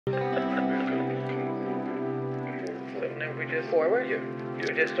We just forward? Yeah.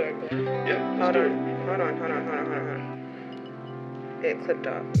 We just start going? Yeah. Hold on. It clipped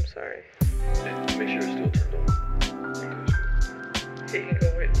off. I'm sorry. Yeah, make sure it's still turned on. He can go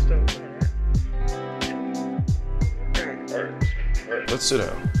ahead and start going, right? Alright. Let's sit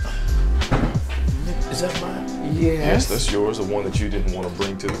down. Is that mine? Yes, that's yours. The one that you didn't want to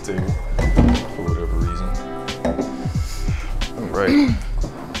bring to the table for whatever reason. All right.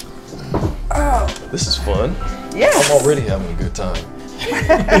 Oh. This is fun. Yes. I'm already having a good time.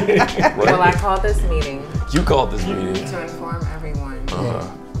 Right? Well, I called this meeting You called this meeting. to inform everyone.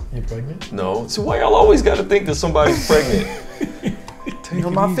 You pregnant? No. So why y'all always got to think that somebody's pregnant? You know,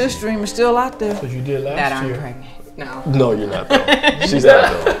 my fish stream is still out there. What you did That last I'm year. pregnant. No. No, you're not though. She's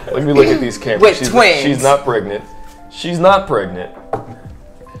not though. Let me look at these cameras. With twins. She's not pregnant. She's not pregnant.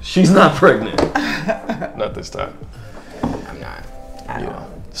 She's not pregnant. Not this time. I'm not at all.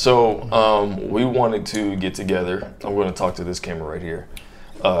 So we wanted to get together. I'm going to talk to this camera right here.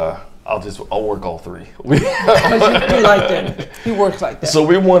 I'll work all three. He like that. He works like that. So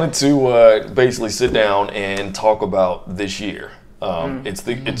we wanted to basically sit down and talk about this year.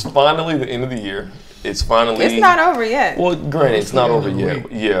 It's finally the end of the year. It's finally. It's not over yet. Well, granted, it's not over yet.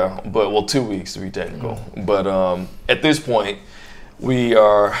 Yeah, but 2 weeks to be technical. But at this point, we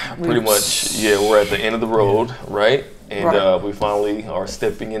are pretty much we're at the end of the road, right? And we finally are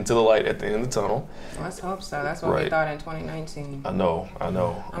stepping into the light at the end of the tunnel. Let's hope so. That's what we thought in 2019. I know.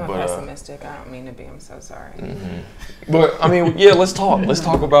 I'm pessimistic. I don't mean to be. I'm so sorry. But I mean, let's talk. Let's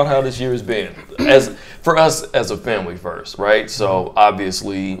talk about how this year has been. For us as a family first, right? So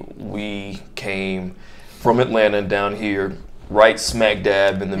obviously we came from Atlanta down here, right smack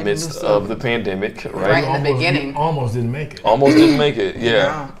dab in the midst of the pandemic, Right in the beginning. Almost didn't make it. Almost didn't make it.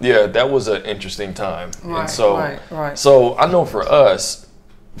 Yeah, that was an interesting time. Right, and so, right. So I know for us,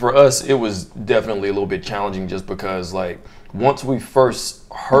 it was definitely a little bit challenging just because, like, once we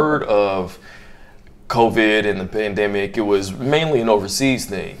first heard of COVID and the pandemic, it was mainly an overseas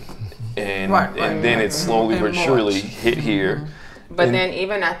thing. And then it slowly but surely hit here. But then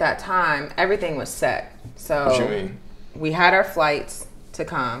even at that time, everything was set. So What you mean? we had our flights to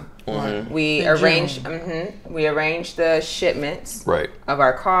come. We arranged the shipments of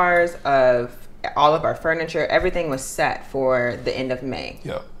our cars, of all of our furniture. Everything was set for the end of May.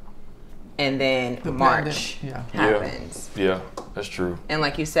 Yeah. And then March happens. Yeah, that's true. And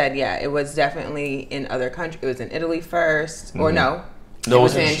like you said, it was definitely in other countries. It was in Italy first, or no, it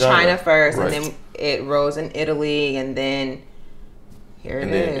was in China first, and then it rose in Italy, and then here it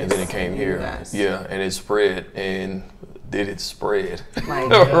is. And then it came here. Yeah, and it spread. And did it spread? Like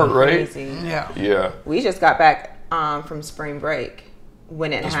right? crazy. Yeah. We just got back from spring break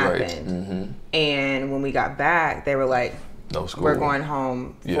when it happened. Right. And when we got back, they were like, no school. We're going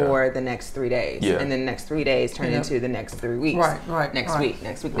home for the next 3 days. Yeah. And then the next 3 days turned into the next 3 weeks. Next week.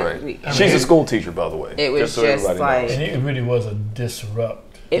 Next week. She's a school teacher, by the way. It was just like... And it really was a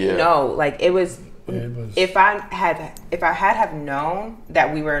disrupt. No, like it was... If I had have known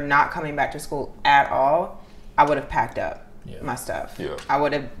that we were not coming back to school at all, I would have packed up my stuff. Yeah. I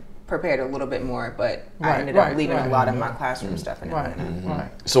would have prepared a little bit more, but I ended up leaving a lot of my classroom stuff in Atlanta.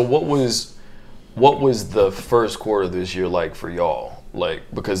 So what was the first quarter of this year like for y'all? Like,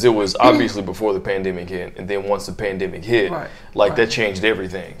 because it was obviously before the pandemic hit, and then once the pandemic hit, that changed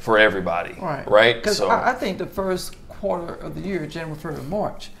everything for everybody. Right? Because I think the first quarter of the year, January, February,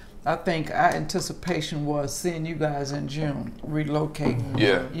 March, I think our anticipation was seeing you guys in June, relocating.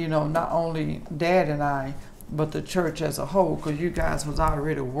 Yeah. You know, not only Dad and I, but the church as a whole, because you guys was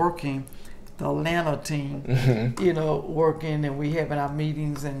already working, the Atlanta team, you know, working, and we having our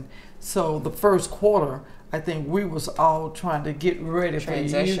meetings. And so the first quarter, I think we was all trying to get ready for you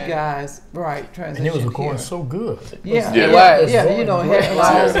guys. Transition. And it was going so good. Yeah, you know, had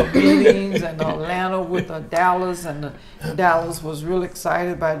lots of meetings, and Atlanta with Dallas, and Dallas was real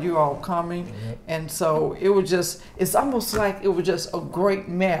excited about you all coming. And so it was just, it's almost like it was just a great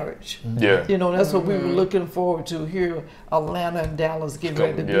marriage. Yeah. You know, that's what we were looking forward to, here Atlanta and Dallas getting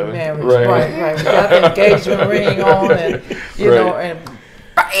ready to be married. Right. We got the engagement ring on, and, you know, and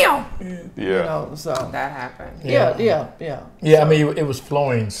bam! Yeah. You know, so that happened. Yeah. I mean, it was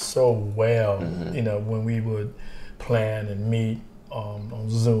flowing so well, you know, when we would plan and meet on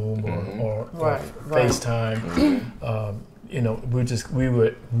Zoom or FaceTime. You know, we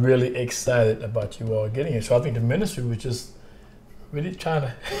were really excited about you all getting it. So I think the ministry was just really trying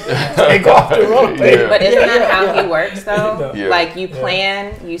to take off the road. But isn't that how he works, though? Like, you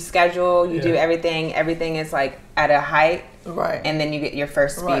plan, you schedule, you do everything. Everything is like at a height. And then you get your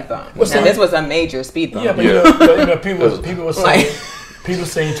first speed bump. Now, this was a major speed bump. But you know, people were saying, people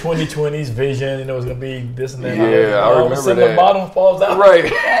saying 2020's vision, you know, it's gonna be this and that. Yeah, I remember that. The bottom falls out. Right.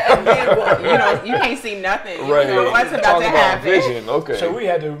 And then, well, you know, you can't see nothing. Right. You know what's about to happen. Vision. Okay. So we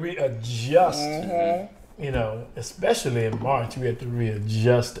had to readjust. You know, especially in March, we had to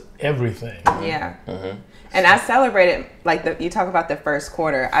readjust everything. Yeah. And I celebrated, like you talk about the first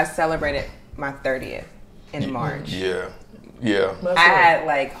quarter, I celebrated my 30th in March. Yeah. I had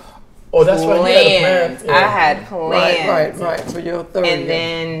like that's plans. right. You had a plan. Yeah. I had plans. Right, for your 30th. And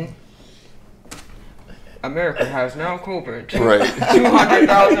then America has now COVID. Right.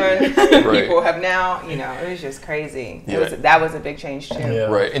 200,000 people have now, you know, it was just crazy. That was a big change too. Yeah.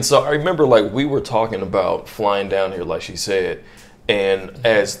 Right. And so I remember like we were talking about flying down here, like she said. And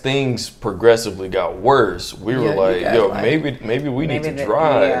as things progressively got worse, we were like, yo, maybe we need to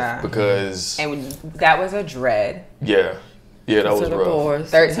drive because. And that was a dread. Yeah, that was rough.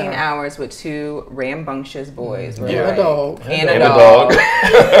 Boys, 13 hours with 2 rambunctious boys. And a dog. And a dog.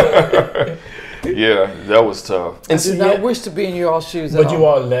 Yeah, that was tough. And I do not wish to be in your shoes. But you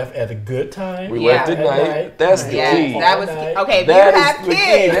all left at a good time. We left at night. That's the key. That was okay. If that you have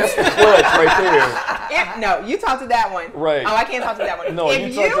kids, that's the clutch right there. No, you talk to that one. Right. Oh, I can't talk to that one. No, if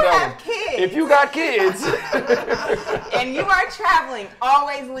you talk to that one. Kids, if you got kids, and you are traveling,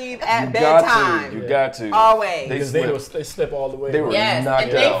 always leave at bedtime. You got to. Always. Because they slept all the way. They were knocked out.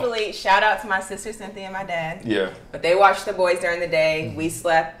 And thankfully, shout out to my sister Cynthia and my dad. Yeah. But they watched the boys during the day. We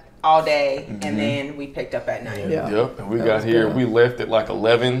slept all day, and then we picked up at night. Yep. And we got here. We left at like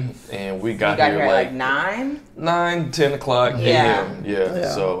 11, and we got here like 9, 10 o'clock a.m.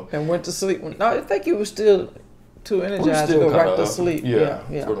 Yeah. So. And went to sleep. No, I think you were still too energized to go right to sleep. Yeah.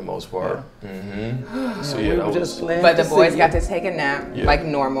 For the most part. So we were just glad. But the boys got to take a nap like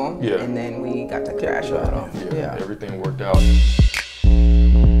normal. Yeah. And then we got to crash a little. Yeah. Everything worked out.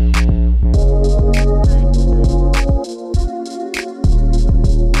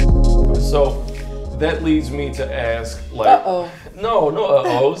 So that leads me to ask, like, no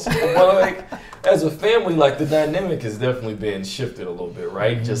uh-ohs. But like, as a family, like the dynamic has definitely been shifted a little bit,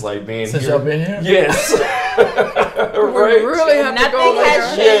 right? Just like being Since here. y'all been here? Yes. Right. We really have to go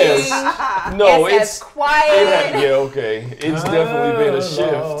has Yes. No, it's quiet. Okay. It's definitely been a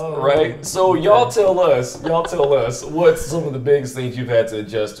shift, right? So y'all tell us what's some of the biggest things you've had to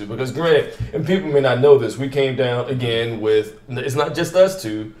adjust to? Because granted, and people may not know this, we came down again with, it's not just us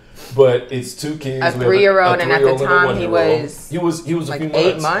two, but it's 2 kids. A 3-year-old, and at the time he was like a few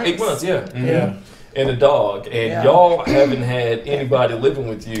 8 months. 8 months, yeah. And a dog. And y'all haven't had anybody living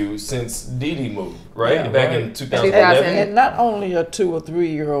with you since Dee Dee moved, right? Back in 2011. And not only a 2 or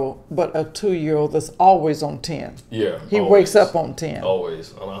 3-year-old, but a 2-year-old that's always on 10. Yeah. He wakes up on 10.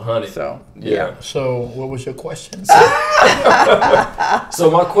 Always. On 100. So, So, what was your question? So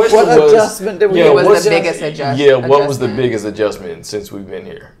my question was... What adjustment did we What was the biggest adjustment? Yeah, what was the biggest adjustment since we've been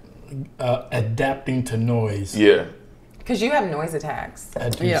here? Adapting to noise. Yeah. Because you have noise attacks.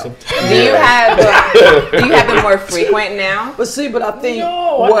 Do you have them more frequent now? But see, I think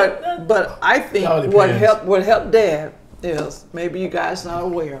No, what helped Dad is, maybe you guys not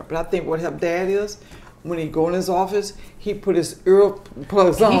aware, but I think what helped Dad is when he go in his office, he put his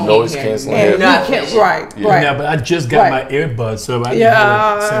earplugs on. Noise canceling. Right. Yeah, but I just got my earbuds, so I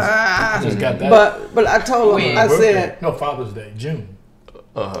I just got that. But I told him, I said, no, Father's Day, June.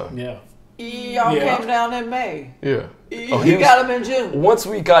 Yeah. Y'all came down in May. Yeah. He got them in June. Once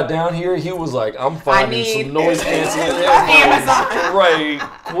we got down here, he was like, I'm finding some noise canceling Amazon. Right.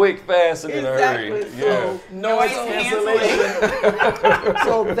 Quick, fast, and in a hurry. So, noise cancellation.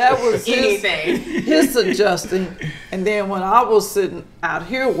 So that was his adjusting. And then when I was sitting out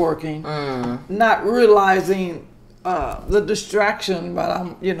here working, not realizing the distraction, but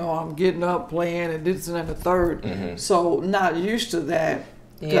I'm getting up playing and this and the third. So not used to that.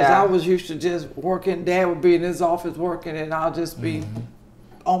 Because I was used to just working. Dad would be in his office working, and I'll just be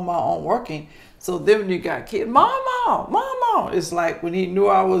on my own working. So then when you got kids, Mama, it's like when he knew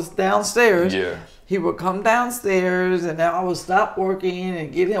I was downstairs, he would come downstairs, and then I would stop working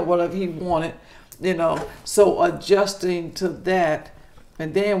and get him whatever he wanted, So adjusting to that,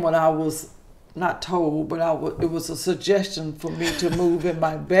 and then when I was not told, but it was a suggestion for me to move in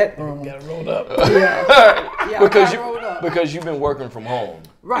my bedroom. Got rolled up. Because you've been working from home.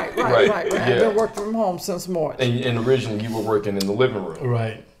 Right. I've been working from home since March. And originally you were working in the living room.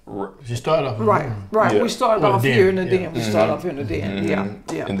 Right. You started off in right. Yeah. We started off here in the den. We started off in the den.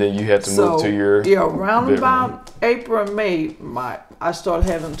 Yeah. And then you had to move to your around about April and May, I started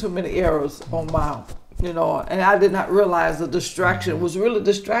having too many errors on my. And I did not realize the distraction was really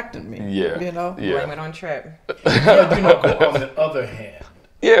distracting me. Blame it on trip. On the other hand,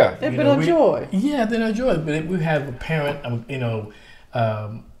 it's been a joy. Yeah, been a joy. But we have a parent,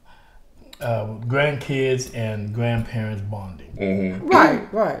 grandkids and grandparents bonding. Mm-hmm.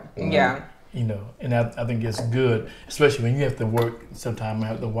 Right. Mm-hmm. Yeah. You know, and I think it's good, especially when you have to work. Sometimes I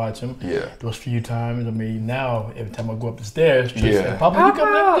have to watch them. Yeah. Those few times. I mean, now every time I go up the stairs, Trish Yeah. said, "Papa, you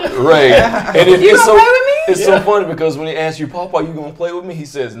coming up there?" Right. And You gonna play with me? It's so funny because when he asks you, "Papa, are you gonna play with me?" He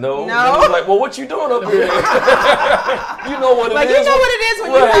says, "No." No. And he's like, "Well, what you doing up here?" You know what it is. Like, you know what it is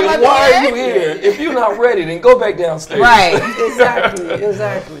when you come Right. up Why here? are you here? If you're not ready, then go back downstairs. Right.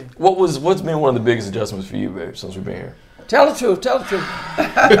 Exactly. What's been one of the biggest adjustments for you, babe, since we've been here? Tell the truth.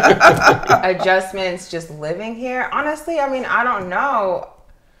 Adjustments just living here. Honestly, I mean, I don't know.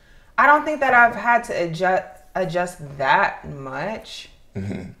 I don't think that I've had to adjust that much.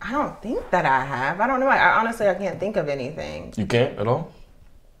 Mm-hmm. I don't think that I have. I don't know. I honestly can't think of anything. You can't at all?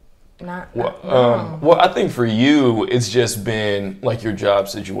 No. Well, I think for you, it's just been like your job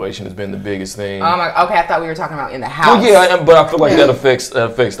situation has been the biggest thing. Oh my. Okay, I thought we were talking about in the house. Oh yeah, but I feel like that affects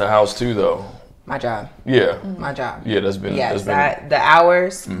the house too, though. My job. Yeah. My job. Yeah, that's been. Yes, that's been, the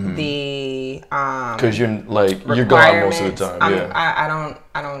hours, Mhm. the because you're gone most of the time. Yeah.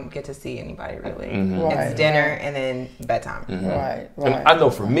 I don't get to see anybody really. Mhm. Right, It's dinner and then bedtime. Mhm. Right. And I know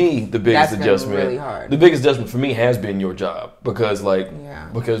for me, the biggest That's been adjustment, really hard. the biggest adjustment for me has been your job because Yeah.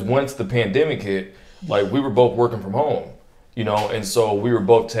 because once the pandemic hit, like we were both working from home, you know, and so we were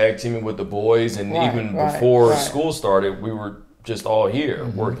both tag teaming with the boys, and Right, even right, before right. school started, we were just all here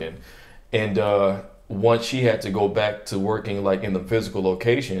working, and once she had to go back to working like in the physical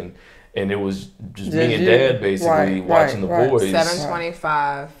location, and it was just me and Dad basically watching the boys.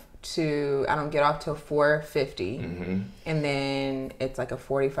 7:25 to I don't get off till 4:50, Mm-hmm. and then it's like a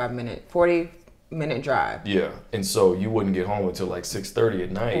 40-minute drive. Yeah, and so you wouldn't get home until like 6:30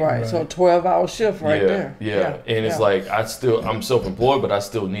 at night. Right. So 12-hour shift right there. Yeah. And it's like I'm self-employed, but I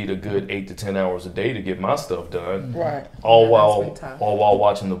still need a good 8 to 10 hours a day to get my stuff done. Right. All that's been tough. while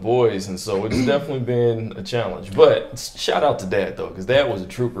watching the boys, and so it's definitely been a challenge. But shout out to Dad though, because Dad was a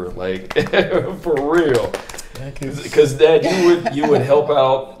trooper, like for real. Thank you. Because Dad, you would help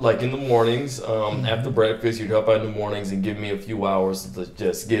out like in the mornings after breakfast. You'd help out in the mornings and give me a few hours to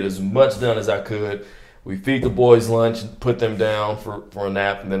just get as much done as I could. We feed the boys lunch, put them down for a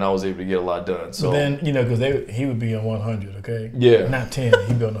nap, and then I was able to get a lot done. So But then because he would be on 100, okay? Yeah. Not 10.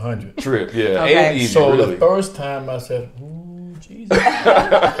 He'd be on 100. trip, yeah. Okay. And easy, So really. the first time I said, "Ooh, Jesus."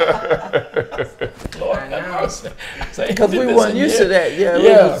 Lord, I know. Because we weren't used to that. Yeah. we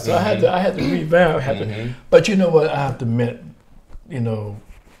Yeah, was- so I had to revamp. But you know what? I have to admit,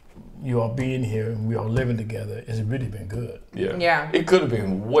 you all being here and we all living together, it's really been good. Yeah. It could have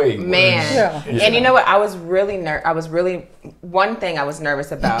been way worse. Man. Yeah. And you know what? I was really one thing I was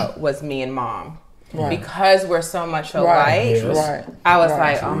nervous about was me and Mom. Right. Because we're so much alike. Right. Yes. Right. I was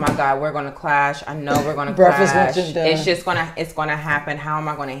Right. like, oh my God, we're gonna clash. I know we're gonna Breakfast, clash. lunch, and dinner. It's gonna happen. How am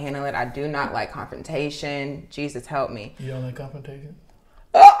I gonna handle it? I do not like confrontation. Jesus help me. You don't like confrontation?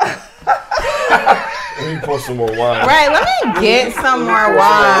 Let me pour some more wine. Right, let me get some more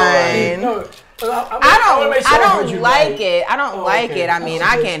wine. No, I don't like it. I don't like it. I mean,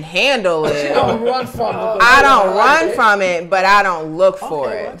 I can handle it. Don't run from it. I don't run from it, but I don't look for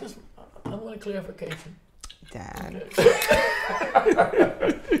Okay, it. I want clarification. Dad.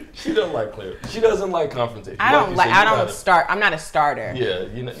 She doesn't like clear. She doesn't like confrontation. I don't you like. said, I you don't gotta- start. I'm not a starter. Yeah,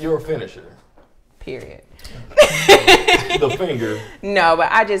 you're a finisher. Period. The finger. No, but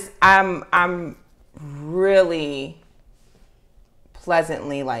I'm really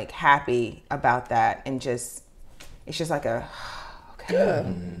pleasantly like happy about that, and it's just like a okay.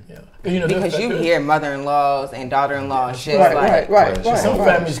 Yeah. Because you hear mother-in-laws and daughter-in-laws just like Right. Some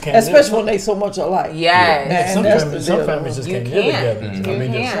families can't. Especially when they so much alike. yes. Some that's families, the deal. just You can't live can't. together. You I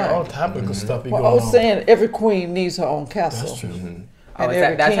mean, can't. there's all type of stuff be Well, I going was on. saying every queen needs her own castle. That's true. Oh, And is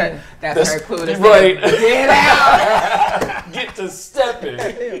every that's king. her. That's her clue to Right. Get out. Get to stepping.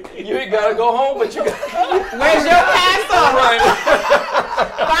 You ain't gotta go home, but you got. Where's your castle? Right.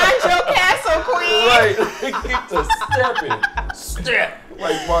 Find your castle, queen. Right. Get to stepping. Step.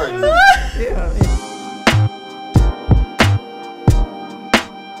 Like Martin. Yeah.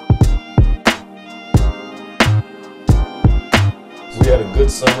 We had a good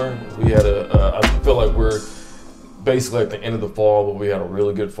summer. We had I feel like we're basically at the end of the fall, but we had a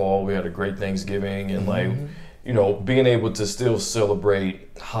really good fall. We had a great Thanksgiving, and like you know, being able to still celebrate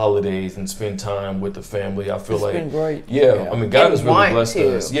holidays and spend time with the family, I feel it's been great. Yeah, I mean, God has really blessed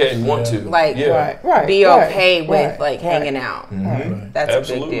to. us. Yeah, and want to. Like, be okay with like hanging out. That's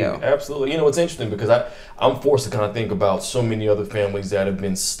Absolutely. a big deal. Absolutely. You know, it's interesting because I'm forced to kind of think about so many other families that have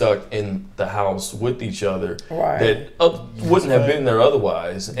been stuck in the house with each other that wouldn't have been there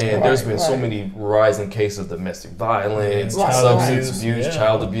otherwise. And there's been so many rising cases of domestic violence, substance abuse,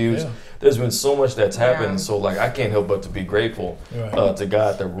 child abuse. There's been so much that's happened, so like I can't help but to be grateful to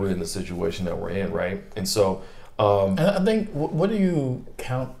God that we're in the situation that we're in, right? And so, and I think, what do you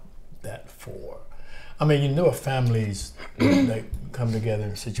count that for? I mean, you know, families that come together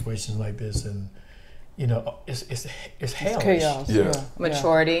in situations like this, and you know, it's hell. It's chaos.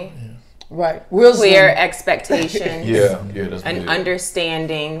 Maturity. Right. Wisdom. Clear expectations. that's an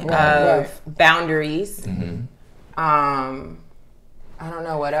understanding of boundaries. I don't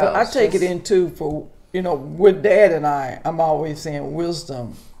know what else. But I take it into for, you know, with Dad and I'm always saying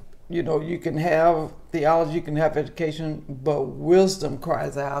wisdom. You know, you can have theology, you can have education, but wisdom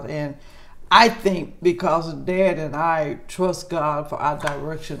cries out. And I think because Dad and I trust God for our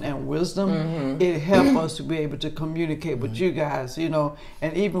direction and wisdom, it helps us to be able to communicate with you guys, you know.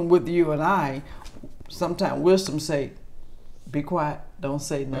 And even with you and I, sometimes wisdom say, be quiet, don't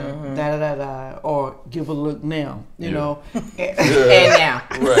say nothing, or give a look now, you know. And now.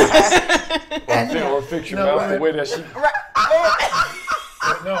 Right. Or fix your mouth the way that she...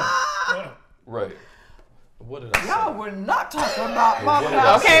 Right. What did I say? Y'all were not talking about my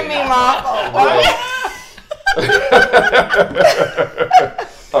mouth. Okay, me, Mom.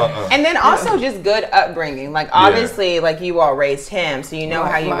 And then also just good upbringing. Like, obviously, like, you all raised him, so you know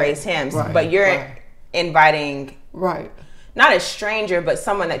how you raised him. But you're inviting... not a stranger, but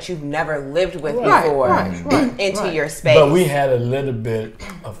someone that you've never lived with before into your space. But we had a little bit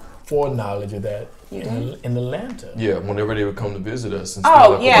of foreknowledge of that in Atlanta. Yeah, whenever they would come to visit us. And for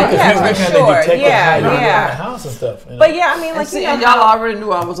sure. The house and stuff. You know? But yeah, I mean, like, y'all already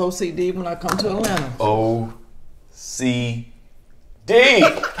knew I was OCD when I come to Atlanta. OCD.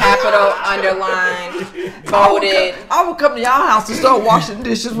 Capital, underlined, voted. I would come to y'all house to start washing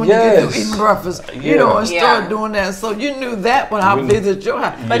dishes when you get through eating breakfast, you know, and start doing that. So you knew that when I visited your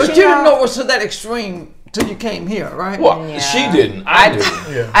house. But you didn't know it was to that extreme till you came here, right? Well, she didn't. I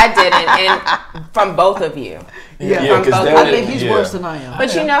didn't. I didn't, and from both of you. I think he's worse than I am.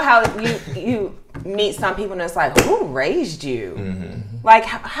 But you know how you meet some people and it's like, who raised you? Like,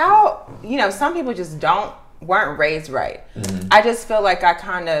 how, you know, some people just weren't raised right. I just feel like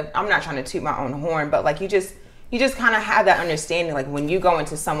I'm not trying to toot my own horn, but like you just kind of have that understanding, like when you go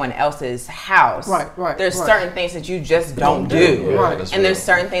into someone else's house, there's certain things that you just don't do. And there's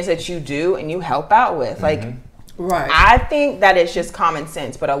certain things that you do and you help out with. Like, I think that it's just common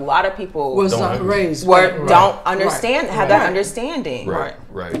sense, but a lot of people don't understand, have that understanding.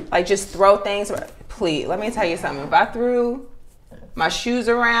 Like, just throw things, please, let me tell you something. If I threw my shoes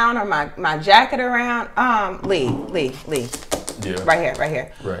around or my jacket around, Lee. Yeah. Right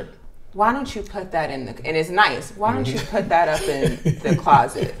here. Right. Why don't you put that in and it's nice. Why don't you put that up in the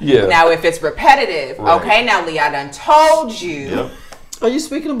closet? Now, if it's repetitive, okay, now Lee, I done told you. Yep. Are you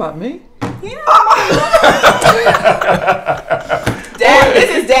speaking about me? Yeah. Dad, this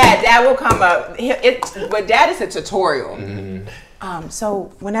is Dad. Dad will come up. But Dad is a tutorial.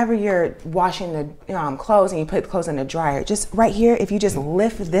 So whenever you're washing the clothes and you put clothes in the dryer, just right here, if you just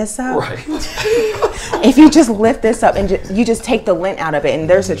lift this up, if you just lift this up and you just take the lint out of it, and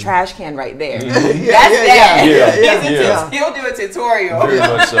there's a trash can right there. That's Dad. He'll do a tutorial. Very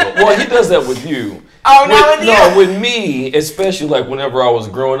much so. Well, he does that with you. Oh, no, with me, especially like whenever I was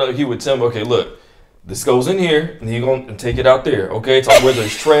growing up, he would tell me, okay, look, this goes in here, and you're going to take it out there, okay? So whether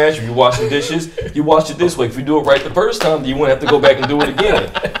it's trash, if you wash the dishes, you wash it this way. If you do it right the first time, you won't have to go back and do it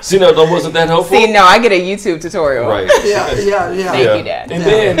again. See, no, wasn't that helpful? See, no, I get a YouTube tutorial. Right. Yeah. Thank you, Dad. And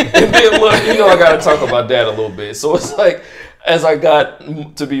then look, you know, I got to talk about Dad a little bit. So it's like, as I got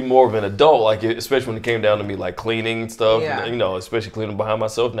to be more of an adult, like especially when it came down to me like cleaning stuff, you know, especially cleaning behind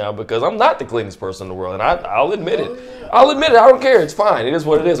myself now, because I'm not the cleanest person in the world, and I'll admit it. I don't care. It's fine. It is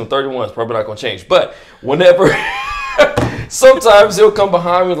what it is. I'm 31. It's probably not going to change. But whenever, sometimes he'll come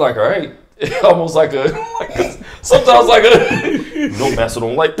behind me like, all right, almost like sometimes like a, no, master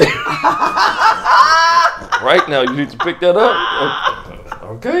don't like that. Right now, you need to pick that up.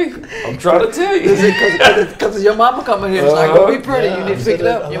 Okay, I'm trying to tell you. Because your mama coming here, it's like, go be pretty. You need to pick it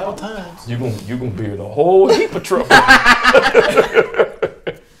up. You're gonna be in a whole heap of trouble.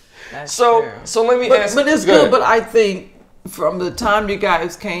 So let me ask. But it's good. But I think from the time you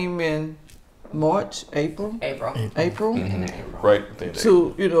guys came in March, April. Mm-hmm. Right.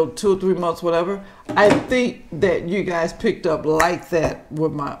 To 2 or 3 months, whatever. I think that you guys picked up like that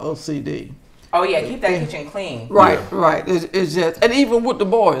with my OCD. Oh yeah, keep that kitchen clean. Right. It's just, and even with the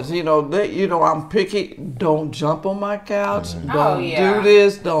boys, I'm picky. Don't jump on my couch. Mm-hmm. Don't do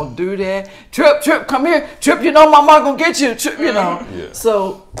this. Don't do that. Trip, come here. Trip, my mom gonna get you. Trip, Yeah.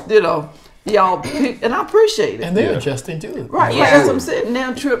 So y'all pick, and I appreciate it. And they're adjusting too. Right. Yeah. As I'm sitting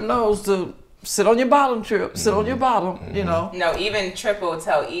down, Trip knows to sit on your bottom, Trip. Sit on your bottom. No, even Trip will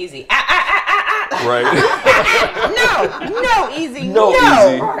tell Easy. Right. No, Easy. No,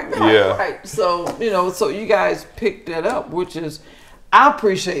 Easy. Right. So so you guys picked that up, which is, I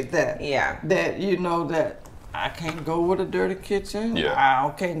appreciate that. Yeah. That that I can't go with a dirty kitchen. Yeah. I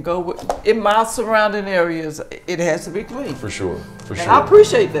can't go with, in my surrounding areas. It has to be clean. For sure. And I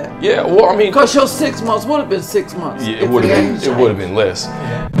appreciate that. Yeah. Well, I mean, because your 6 months would have been 6 months. Yeah, it would have been less.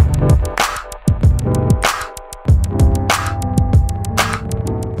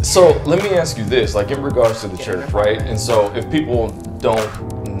 So let me ask you this, like in regards to the church, right? And so if people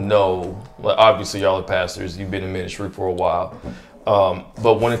don't know, well, obviously y'all are pastors, you've been in ministry for a while,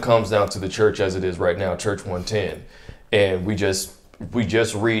 but when it comes down to the church as it is right now, Church 110, and we just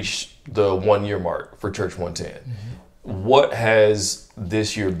reached the 1 year mark for Church 110. Mm-hmm. What has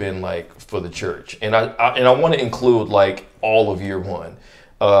this year been like for the church? And I want to include like all of year one.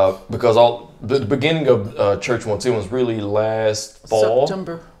 Because the beginning of Church 110 was really last fall.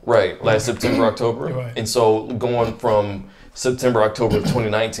 September. Right, last September, October. Right. And so going from September, October of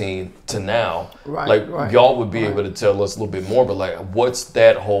 2019 to now, y'all would be able to tell us a little bit more, but like, what's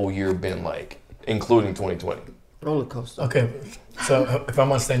that whole year been like, including 2020? Roller coaster. Okay, so if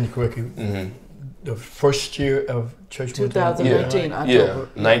I'm understanding you correctly, the first year of Church 2019, October.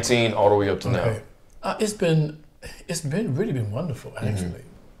 19 all the way up to now. It's really been wonderful, actually.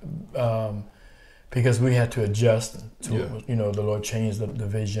 Because we had to adjust to, the Lord changed the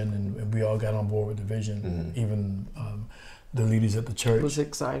vision, and we all got on board with the vision. Even the leaders at the church was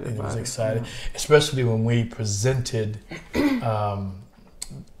excited. Especially when we presented the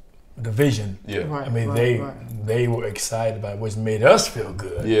vision. Yeah, I mean, they were excited about it, which made us feel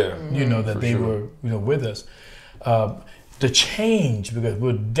good. Yeah, that they were with us. The change, because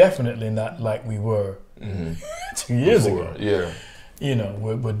we're definitely not like we were 2 years ago. Yeah.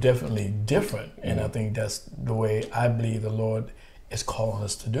 We're definitely different, and I think that's the way I believe the Lord is calling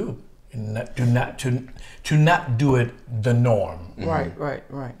us to do, and to not do it the norm. Right.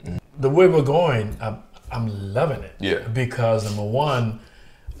 The way we're going, I'm loving it. Yeah. Because number one,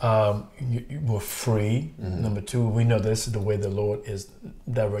 we're free. Number two, we know this is the way the Lord is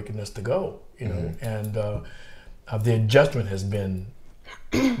directing us to go. And the adjustment has been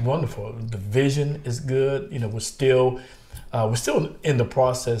wonderful. The vision is good. We're still in the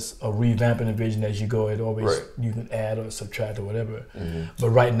process of revamping the vision as you go. It always you can add or subtract or whatever. But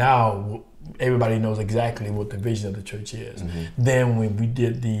right now, everybody knows exactly what the vision of the church is. Then when we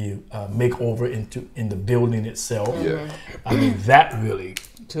did the makeover in the building itself, I mean that really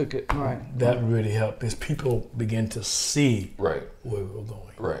took it right. That really helped because people begin to see where we're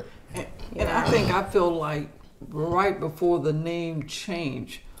going. Right. And I feel like right before the name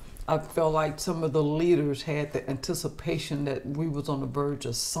change, I felt like some of the leaders had the anticipation that we was on the verge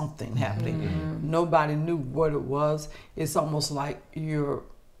of something happening. Nobody knew what it was. It's almost like you're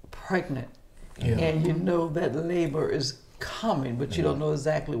pregnant and you know that labor is coming, but you don't know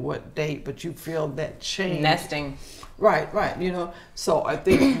exactly what date, but you feel that change. Nesting. Right. So I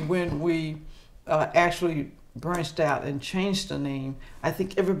think when we actually branched out and changed the name, I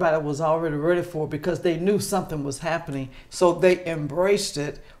think everybody was already ready for it because they knew something was happening. So they embraced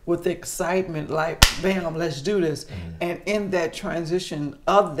it with excitement, like, bam, let's do this. And in that transition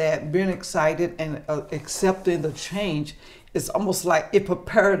of that, being excited and accepting the change, it's almost like it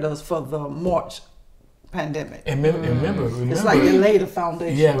prepared us for the March pandemic. And remember, it's like it laid a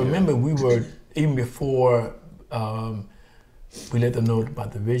foundation. Yeah, remember we were, even before we let them know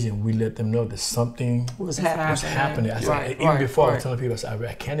about the vision, we let them know that something was happening. I said, even before I was telling people, I said,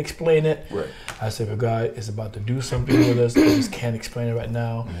 I can't explain it. Right. I said, but God is about to do something with us. I just can't explain it right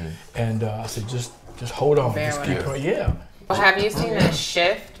now. And I said, just hold on. Just keep going. Yeah. Well, have you seen a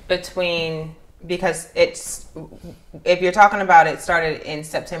shift between, because it's, if you're talking about it started in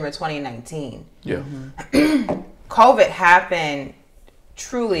September 2019. Yeah. COVID happened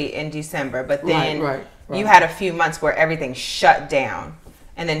truly in December, but then you had a few months where everything shut down,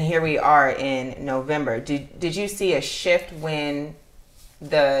 and then here we are in November. Did you see a shift when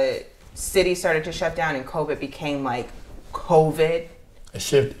the city started to shut down and COVID became like COVID? A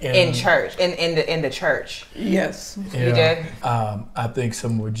shift in church, in the church. Yes, you did. I think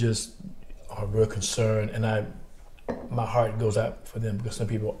some were just are real concerned, and my heart goes out for them because some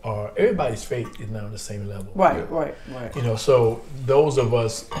people are. Everybody's faith is not on the same level. Right. You know, so those of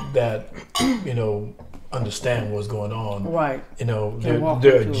us that understand what's going on. Right. You know,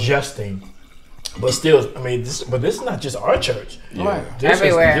 they're adjusting. But still, I mean, this is not just our church. Right.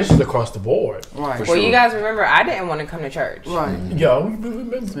 Everywhere. This is across the board. Right. Well, you guys remember, I didn't want to come to church. Right. Yeah, we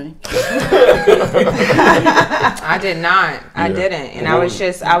remember me. I did not. I didn't, and I was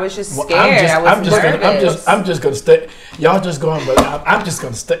just scared. I'm just gonna stay. Y'all just going, but I'm just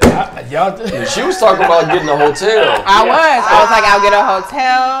gonna stay. She was talking about getting a hotel. I was like, I'll get a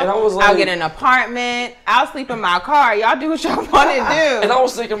hotel. And I was like, I'll get an apartment. I'll sleep in my car. Y'all do what y'all want to do. And I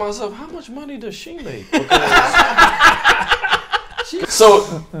was thinking to myself, how much money does she make?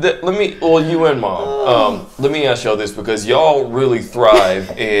 So you and Mom, let me ask y'all this, because y'all really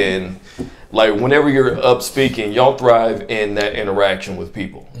thrive in, like, whenever you're up speaking, y'all thrive in that interaction with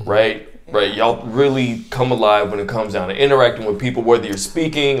people, right? Right, y'all really come alive when it comes down to interacting with people, whether you're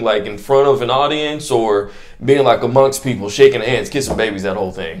speaking like in front of an audience or being like amongst people, shaking hands, kissing babies, that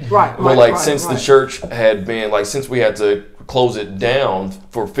whole thing. Right. But since the church had been since we had to close it down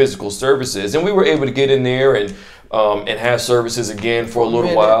for physical services, and we were able to get in there and have services again for a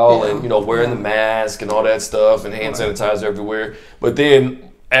little while, and wearing the mask and all that stuff and hand sanitizer everywhere. But then,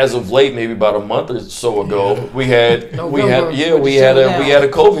 as of late, maybe about a month or so ago, we had a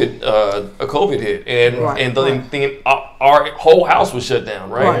COVID hit, and then our whole house was shut down,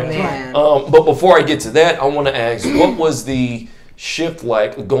 right? Man. But before I get to that, I want to ask, what was the shift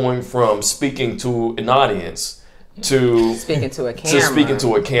like going from speaking to an audience to speaking to a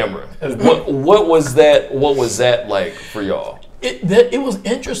camera? What was that like for y'all? It was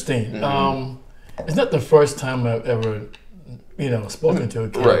interesting. Mm-hmm. It's not the first time I've ever spoken to a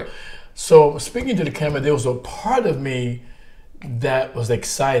camera. Right. So speaking to the camera, there was a part of me that was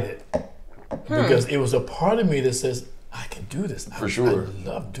excited because it was a part of me that says, I can do this. For sure. I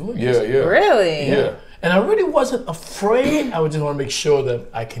love doing this. Yeah. Really? Yeah. And I really wasn't afraid. I would just want to make sure that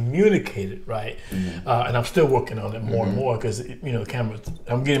I communicated right. Mm-hmm. And I'm still working on it more and more because, cameras,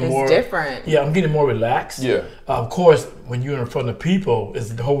 I'm getting more. It's different. Yeah, I'm getting more relaxed. Yeah. Of course, when you're in front of people, it's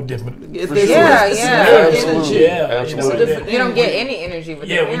a whole different. Absolutely. Yeah. You don't get any energy with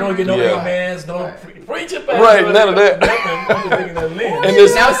we don't get no amens, no preach it back. Right, none of that. I'm just thinking that lens. And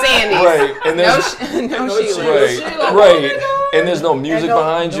there's, no Sandy. Right. And there's, no Sheila. Right. And there's no music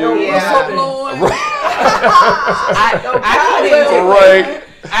behind you.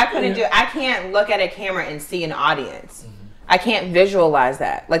 I can't look at a camera and see an audience. I can't visualize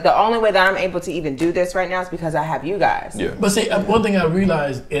that. Like, the only way that I'm able to even do this right now is because I have you guys. Yeah. But see, one thing I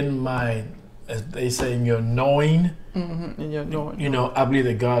realized in my, as they say, in your knowing, in your knowing, I believe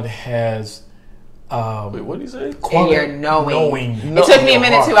that God has. Wait, what did he say? In your knowing. It took me a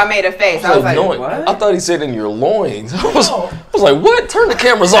minute too. I made a face. I was like, knowing. What? I thought he said in your loins. I was like, what? Turn the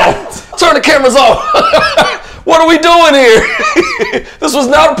cameras off. Turn the cameras off. What are we doing here? This was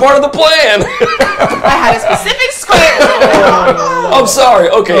not a part of the plan. I had a specific script. I'm sorry.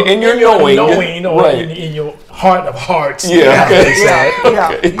 Okay, in your knowing. Right. In your heart of hearts. Yeah.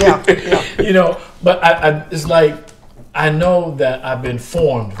 Yeah. But I it's like, I know that I've been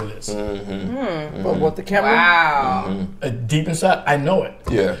formed for this. But what the camera? Wow. Deep inside, I know it.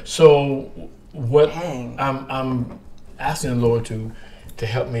 Yeah. So what Dang. I'm asking the Lord to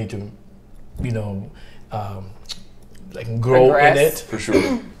help me to, like grow Progress. in it.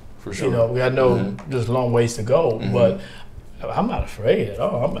 For sure. I know there's a long ways to go, but I'm not afraid at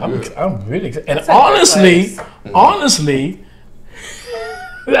all. I'm really excited. And honestly,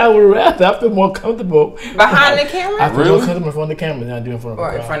 I would rather. I feel more comfortable behind the camera. I feel more comfortable in front of the camera than I do in front of the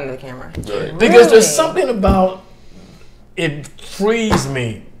crowd. In front of the camera. Right. Because there's something about it frees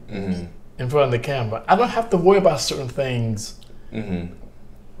me in front of the camera. I don't have to worry about certain things. Really?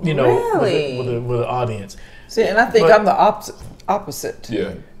 With the audience. See, and I think I'm the opposite.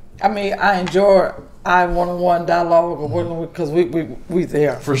 Yeah. I mean, I enjoy one-on-one dialogue or working because we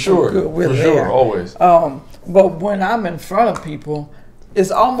there. For sure. We're For there. sure, always. But when I'm in front of people,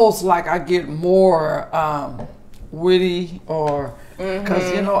 it's almost like I get more witty or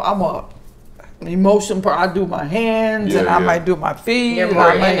because I'm an emotion part. I do my hands and I might do my feet. You're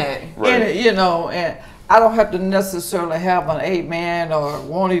more in it. In it, and I don't have to necessarily have an amen or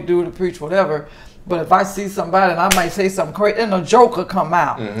won't he do the preach, whatever. But if I see somebody and I might say something crazy, then a joke will come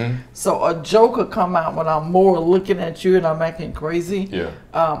out. So a joke will come out when I'm more looking at you and I'm acting crazy. Yeah.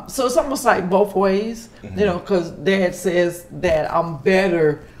 So it's almost like both ways, because Dad says that I'm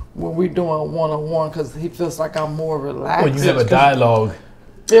better when we're doing one-on-one because he feels like I'm more relaxed. When you have a dialogue.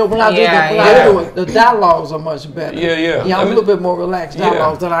 Yeah, when I do it, the dialogues are much better. Yeah. Yeah, I'm a little bit more relaxed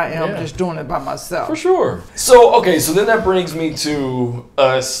dialogues than I am just doing it by myself. For sure. So then that brings me to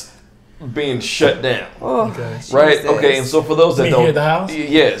us being shut down. Right? Jesus. Okay, and so for those that don't, here at the house?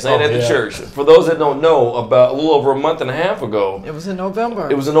 Yes, and at the church. For those that don't know, about a little over a month and a half ago, it was in November.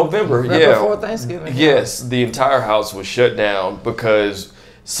 Right before Thanksgiving. Yes, the entire house was shut down because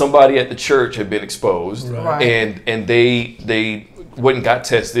somebody at the church had been exposed, and they went and got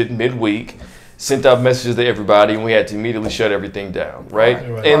tested midweek, sent out messages to everybody, and we had to immediately shut everything down. Right.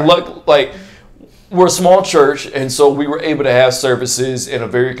 And we're a small church, and so we were able to have services in a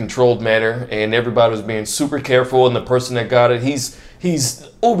very controlled manner, and everybody was being super careful. And the person that got it, he's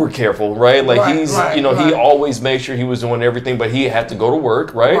uber careful, right? He always made sure he was doing everything, but he had to go to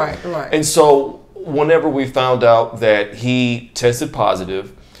work, right? And so whenever we found out that he tested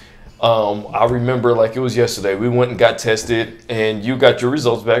positive, I remember like it was yesterday. We went and got tested, and you got your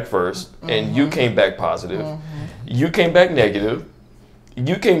results back first, and you came back positive. You came back negative.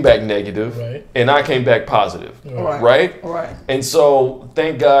 You came back negative, and I came back positive, right? And so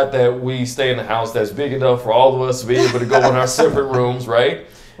thank God that we stay in a house that's big enough for all of us to be able to go in our separate rooms, right?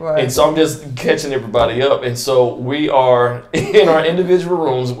 And so I'm just catching everybody up. And so we are in our individual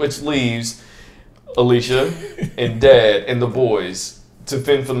rooms, which leaves Alicia and Dad and the boys to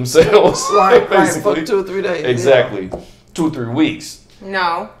fend for themselves. Basically. For 2 or 3 days. Exactly. 2 or 3 weeks.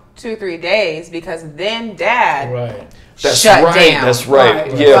 No, 2 or 3 days, because then Dad That's shut right. down. That's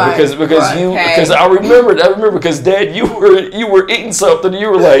right. Yeah, because I remember because Dad, you were eating something and you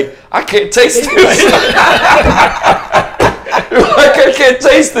were like, I can't taste this. I can't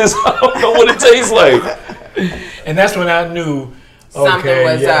taste this. I don't know what it tastes like. And that's when I knew something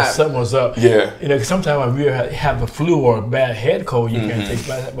was up. Something was up. Yeah. You know, sometimes when we have a flu or a bad head cold, you can't take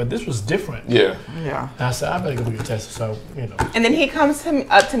that. But this was different. Yeah. Yeah. And I said, I better go get tested. So, you know. And then he comes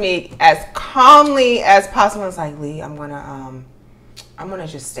up to me as calmly as possible. It's like, Lee, I'm gonna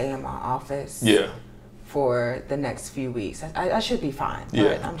just stay in my office. Yeah. For the next few weeks. I should be fine.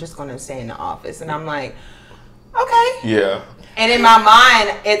 But I'm just gonna stay in the office. And I'm like, okay. Yeah. And in my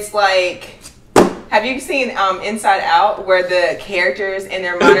mind, it's like, have you seen Inside Out, where the characters in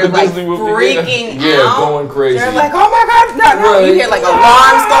their mind are like freaking out? Going crazy. They're like, oh my God, no. You hear like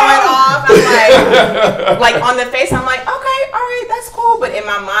alarms going off. I'm like on the face, I'm like, okay, all right, that's cool. But in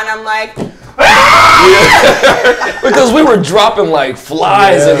my mind, I'm like, because we were dropping like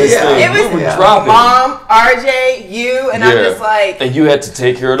flies in this thing. We were dropping. Mom, RJ, you, and I'm just like. And you had to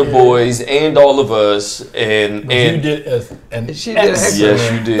take care of the boys and all of us. And you did she did yes,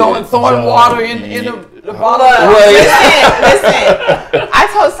 you did. Throwing water in the bottle. Listen. I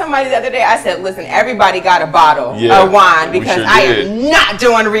told somebody the other day, I said, listen, everybody got a bottle of wine because I am not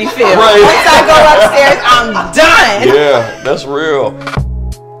doing refills. Once I go upstairs, I'm done. Yeah, that's real.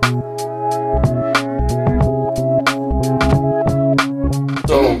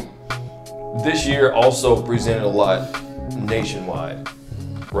 So this year also presented a lot nationwide,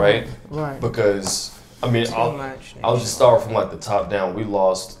 right? Right. Because I'll just start from like the top down. We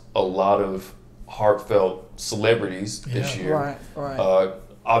lost a lot of heartfelt celebrities this year. Right.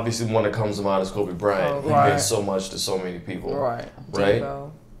 Obviously, one that comes to mind is Kobe Bryant. He meant so much to so many people. Right.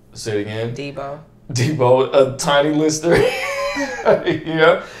 Debo. Say it again. Debo, a tiny lister.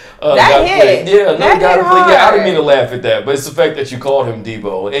 Yeah. That hit. Yeah, no, I didn't mean to laugh at that, but it's the fact that you called him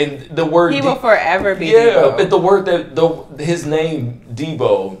Debo, and the word he will forever be Debo. Debo. But the word that his name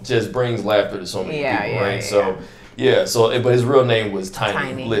Debo just brings laughter to so many people, right? So but his real name was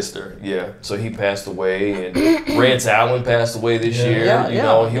Tiny Lister. Yeah. So he passed away, and Rance Allen passed away this year. You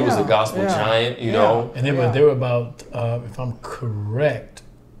know, he was a gospel giant. You know, and there were about, if I'm correct,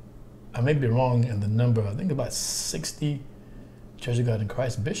 I may be wrong in the number. I think about 60 Church of God in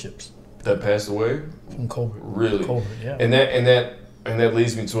Christ bishops that passed away from COVID. Really? COVID, yeah. And that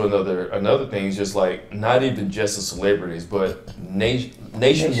leads me to another thing. Is just like not even just the celebrities, but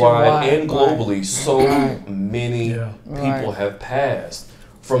nationwide and globally, so many people have passed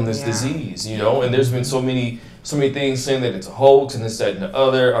from this disease. You know, and there's been so many things saying that it's a hoax and this, that, and the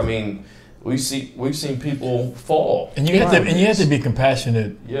other. I mean, we've seen people fall. And you have to be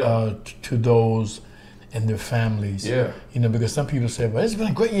compassionate to those and their families. Yeah. You know, because some people say, well, it's been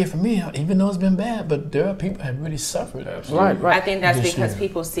a great year for me, even though it's been bad, but there are people who have really suffered. Absolutely. Right. I think that's because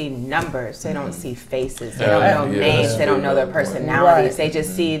people see numbers. They don't see faces. They don't know names. They don't know their personalities. They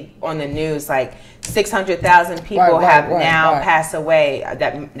just see on the news like 600,000 people have now passed away.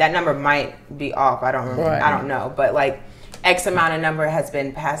 That number might be off. I don't remember. I don't know. But like X amount of number has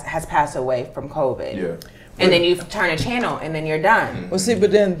passed away from COVID. Yeah. And then you turn a channel, and then you're done. Well, see, but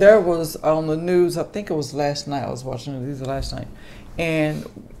then there was on the news, I think it was last night, I was watching the news last night, and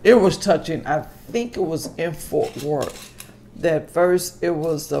it was touching. I think it was in Fort Worth. That first, it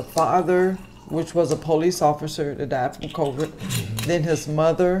was the father, which was a police officer that died from COVID. Then his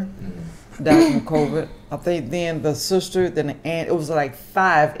mother died from COVID. I think then the sister, then the aunt. It was like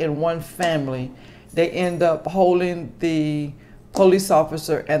 5 in one family. They end up holding the police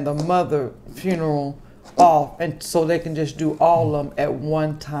officer and the mother funeral off, and so they can just do all of them at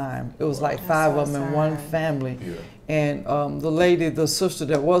one time. It was like 5 of them in one family. Yeah. And the lady, the sister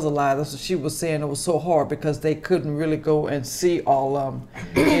that was alive, she was saying it was so hard because they couldn't really go and see all of them,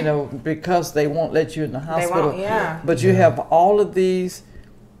 you know, because they won't let you in the hospital. But you have all of these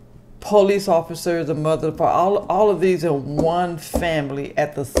police officers, the mother, all of these in one family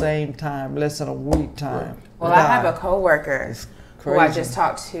at the same time, less than a week time. Well, I have a coworker who I just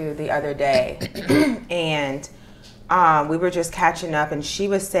talked to the other day, and we were just catching up, and she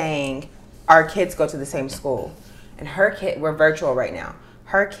was saying our kids go to the same school, and we're virtual right now.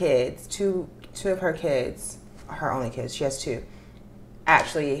 Her kids, two of her kids, her only kids, she has 2,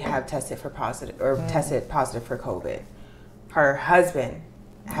 actually have tested positive for COVID. Her husband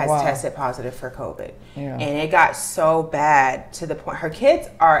has tested positive for COVID. Yeah. And it got so bad to the point, her kids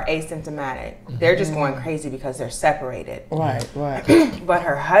are asymptomatic. They're just going crazy because they're separated. Right. But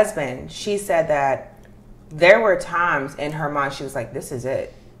her husband, she said that there were times in her mind, she was like, this is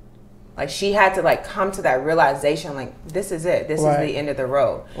it. Like, she had to like come to that realization, like, this is it. This is the end of the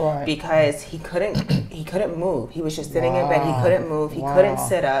road. Right. Because he couldn't move. He was just sitting in bed. He couldn't move. He couldn't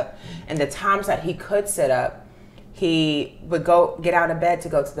sit up. And the times that he could sit up, he would get out of bed to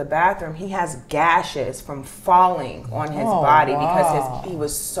go to the bathroom. He has gashes from falling on his body because he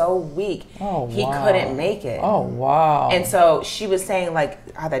was so weak. He couldn't make it. And so she was saying,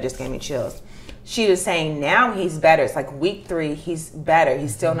 like, that just gave me chills. She was saying now he's better. It's like week 3, he's better.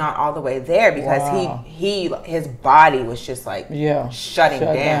 He's still not all the way there because his body was just like shutting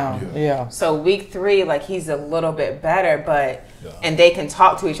down. Yeah. So week 3, like, he's a little bit better, but and they can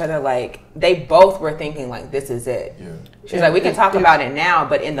talk to each other. Like, they both were thinking like, this is it. She's like, we can talk about it now,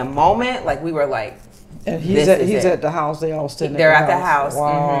 but in the moment, like, we were like, and he's at the house. They all staying. They're at the house.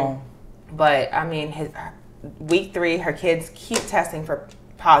 Wow. But I mean, week 3, her kids keep testing for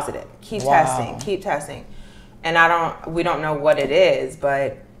positive. Keep testing. And we don't know what it is,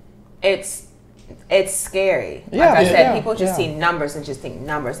 but it's scary. Like I said, people just see numbers and just think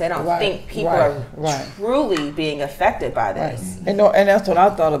numbers. They don't think people are truly being affected by this. And that's what I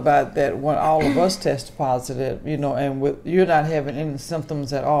thought about, that when all of us tested positive, you know, and with you're not having any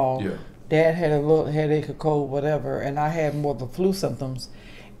symptoms at all. Dad had a little headache, a cold, whatever, and I had more of the flu symptoms.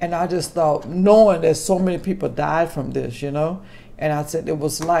 And I just thought, knowing that so many people died from this, you know, and I said it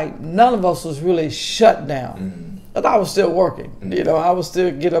was like none of us was really shut down. But I was still working. You know, I would still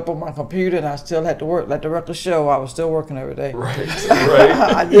get up on my computer and I still had to work. Like the record show, I was still working every day. Right.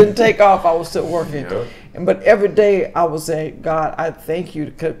 I didn't take off. I was still working. But every day I would say, God, I thank you,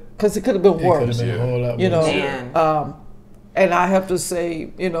 because it could have been worse. Could have been a whole lot worse. You know, and I have to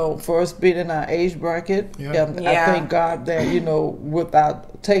say, you know, for us being in our age bracket, I thank God that, you know,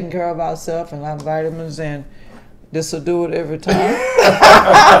 without taking care of ourselves and our vitamins, and this will do it every time.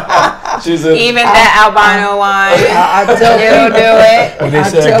 Even that albino wine, I tell you, do it. When they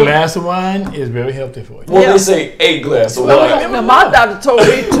say a glass of wine is very healthy for you. Well, they say a glass of wine. Now, my doctor told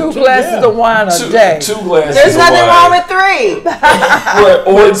me 2 glasses of wine a day. 2 glasses. There's nothing wrong with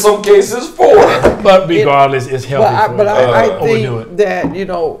 3. Or in some cases 4. But regardless, it's healthy for you. But I think that, you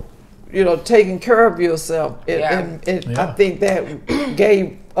know, taking care of yourself, I think that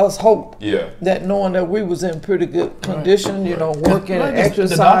gave us hope. That knowing that we was in pretty good condition, you know, working and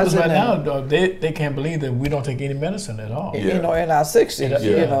exercising. The doctors right now, they can't believe that we don't take any medicine at all. You know, in our 60s,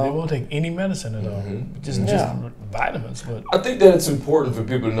 you know. They won't take any medicine at all. Just vitamins. But I think that it's important for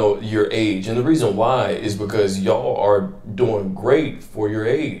people to know your age, and the reason why is because y'all are doing great for your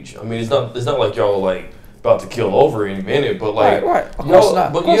age. I mean, it's not like y'all are like about to kill over any minute, but like of course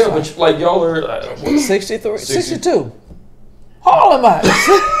not. But but like y'all are 63, 62. How old am I?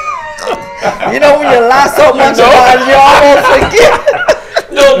 You know, when you lie so much about it, you almost forget.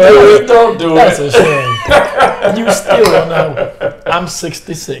 Don't do it. That's a shame. You still don't know. I'm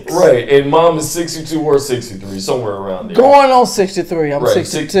 66. Right, and mom is 62 or 63, somewhere around there. Going on 63. I'm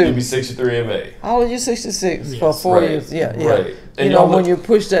 62. You'll be 63 in May. How old are you? 66 for 4 years. Yeah. Right. And you know, when you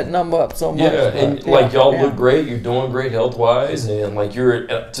push that number up so much. And like y'all look great. You're doing great health-wise. And like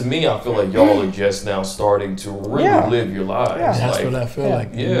to me, I feel like y'all are just now starting to really live your lives. Yeah. That's what I feel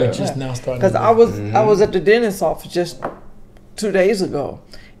like. We're just now starting. Because I was at the dentist's office just 2 days ago.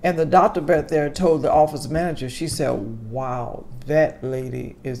 And the doctor back there told the office manager, she said, wow, that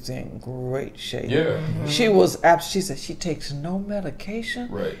lady is in great shape. Yeah. She said she takes no medication.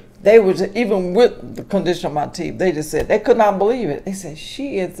 Right. They were even with the condition of my teeth, they just said they could not believe it. They said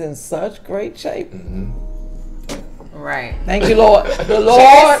she is in such great shape. Right. Thank you, Lord. The Lord.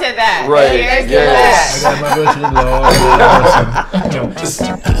 Cheers to that. Right. Cheers to Yes. that. I got my version of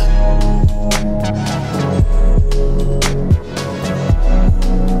Lord.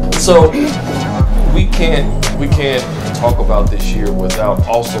 So we can't talk about this year without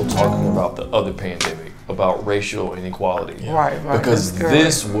also talking about the other pandemic, about racial inequality. Right. Because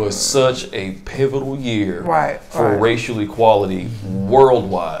this was such a pivotal year for right. racial equality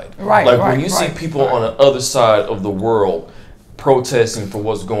worldwide. Right. Like when you see people on the other side of the world protesting for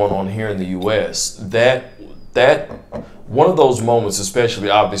what's going on here in the U.S., that one of those moments, especially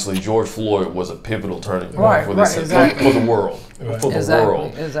obviously George Floyd was a pivotal turning point for this for the world. For the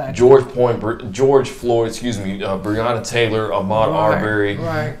world. Exactly. George Floyd, Breonna Taylor, Ahmaud Arbery.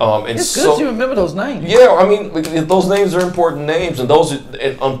 Right. And it's good you remember those names. Yeah, I mean, those names are important names, and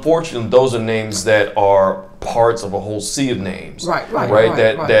unfortunately, those are names that are parts of a whole sea of names.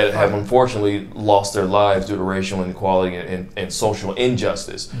 That have unfortunately lost their lives due to racial inequality and social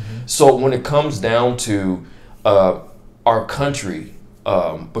injustice. Mm-hmm. So when it comes down to our country,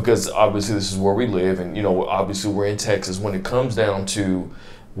 because obviously this is where we live, and obviously we're in Texas. When it comes down to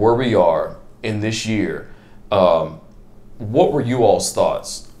where we are in this year, what were you all's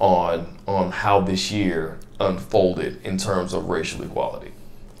thoughts on how this year unfolded in terms of racial equality?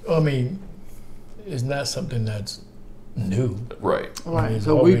 I mean, it's not something that's new. Right. Right. It's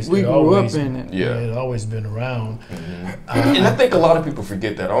So always, we grew up in it. Yeah. It's always been around. Mm-hmm. And I think a lot of people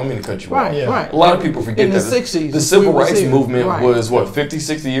forget that. I don't mean to cut you off. Right. A lot of people forget in that. The 60s, the civil rights movement right. was, 50,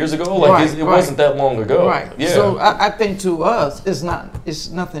 60 years ago? Like, it wasn't that long ago. Right. Yeah. So I think to us, it's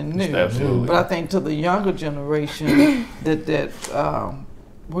nothing new. Absolutely. But I think to the younger generation, that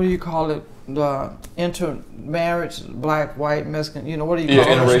what do you call it? The intermarriage, black, white, Mexican, what do you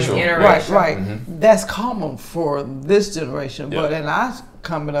call it? Interracial. Right. Mm-hmm. That's common for this generation. Yeah. But in us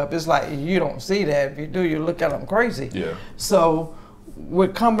coming up, it's like you don't see that. If you do, you look at them crazy. Yeah. So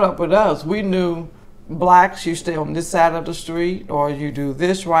with coming up with us, we knew blacks, you stay on this side of the street, or you do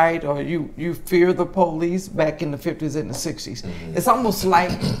this right, or you fear the police back in the 50s and the 60s. Mm-hmm. It's almost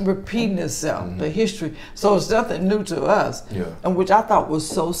like repeating itself, the history. So it's nothing new to us. Yeah. And which I thought was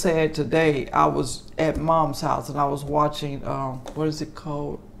so sad today. I was at Mom's house and I was watching, what is it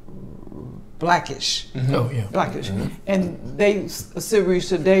called? Blackish. Mm-hmm. Oh, yeah. Blackish. Mm-hmm. And a series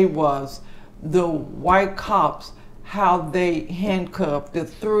today was the white cops, how they handcuffed the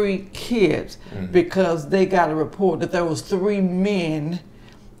 3 kids because they got a report that there was 3 men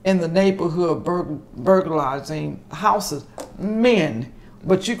in the neighborhood burglarizing houses. Men,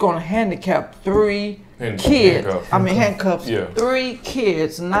 but you're gonna handicap 3 kids. Handcuffs. Yeah. 3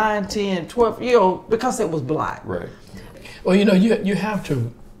 kids, 9, 10, 12 years old, because it was black. Right. Well, you have to,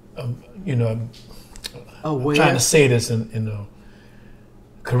 I'm trying to say this in a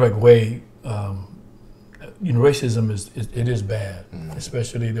correct way. Racism is bad.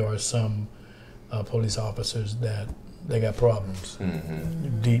 Especially there are some police officers that they got problems,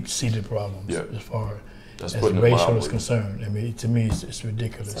 deep-seated problems as far as racial is concerned. I mean, to me, it's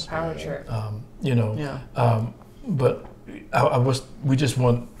ridiculous. It's a power trip. But we just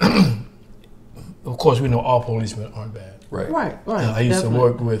want. Of course, we know all policemen aren't bad. Right. I used to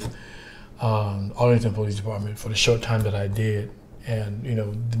work with Arlington Police Department for the short time that I did, and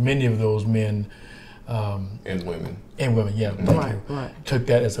many of those men. And women. Yeah. Thank you. Took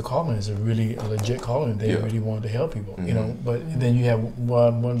that as a calling, as a legit calling. They really wanted to help people, But then you have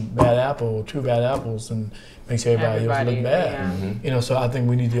one bad apple or 2 bad apples, and makes everybody else look bad. Yeah. So I think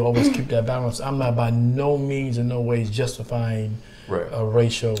we need to always keep that balance. I'm not by no means, in no ways, justifying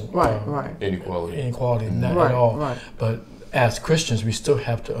racial inequality, not at all. Right. But as Christians, we still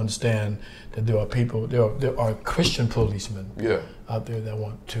have to understand that there are people, there are Christian policemen out there that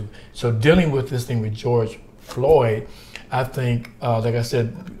want to. So dealing with this thing with George Floyd, I think, like I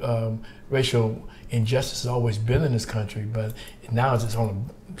said, racial injustice has always been in this country, but now it's just on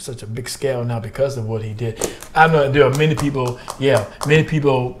such a big scale now because of what he did. I know there are many people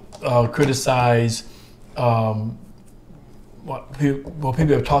criticize people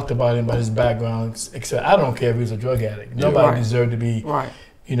have talked about him, about his background, except I don't care if he's a drug addict. Nobody deserved to be,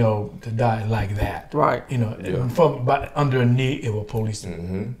 to die like that. From underneath of a police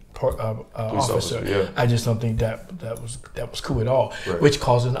officer. I just don't think that was cool at all, which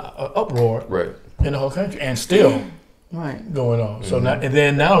caused an uproar in the whole country, and still going on. So and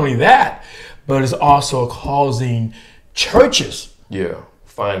then not only that, but it's also causing churches.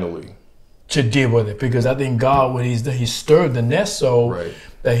 Finally. To deal with it, because I think God, when He's stirred the nest so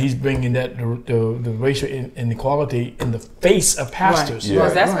that He's bringing that the racial inequality in the face of pastors. Right.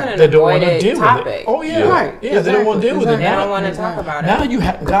 Because that's been an avoided topic. Oh yeah, right. Yeah, they don't want to deal with it. They don't want to talk about it. Now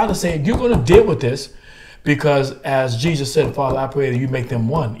God is saying you're going to deal with this, because as Jesus said, Father, I pray that you make them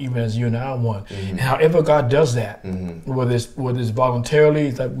one, even as you and I are one. And however God does that, whether it's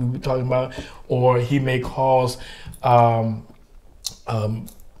voluntarily, like we were talking about, or He may cause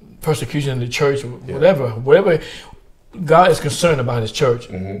persecution in the church, or whatever. God is concerned about His church,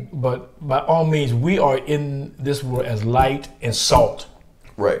 but by all means, we are in this world as light and salt.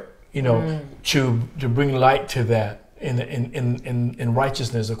 Right. You know, to bring light to that in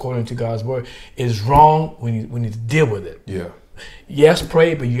righteousness according to God's word is wrong. We need to deal with it. Yeah. Yes,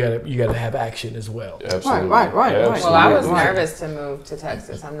 pray, but you gotta have action as well. Absolutely. Right. Well, I was nervous to move to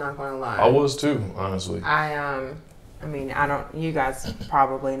Texas. I'm not going to lie. I was too, honestly. I mean, you guys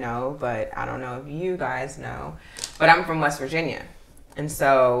probably know, but I don't know if you guys know, but I'm from West Virginia. And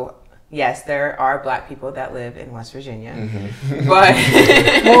so, yes, there are Black people that live in West Virginia, but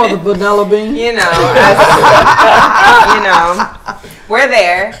more the vanilla bean, we're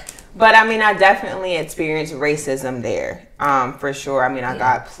there. But I mean, I definitely experienced racism there, for sure. I mean, I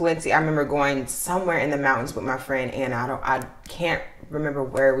got plenty. I remember going somewhere in the mountains with my friend, and I can't remember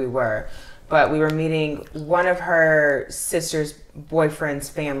where we were. But we were meeting one of her sister's boyfriend's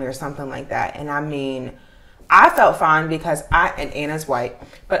family or something like that. And I mean, I felt fine because and Anna's white,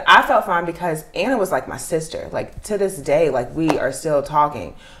 but I felt fine because Anna was like my sister. Like to this day, like we are still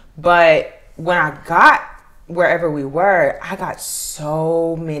talking. But when I got wherever we were, I got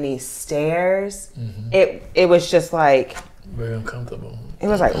so many stares. It was just like very uncomfortable. It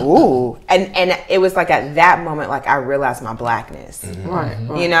was like, ooh. And it was like at that moment, like I realized my Blackness. Right.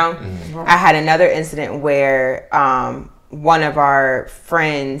 You know? I had another incident where one of our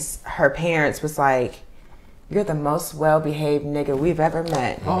friends, her parents was like, "You're the most well-behaved nigga we've ever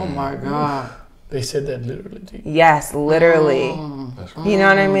met." Oh my God. They said that literally to you? Yes, literally. You know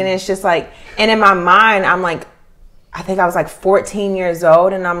what I mean? It's just like, and in my mind, I'm like, I think I was like 14 years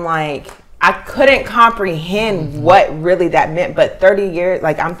old, and I'm like, I couldn't comprehend what really that meant. But 30 years,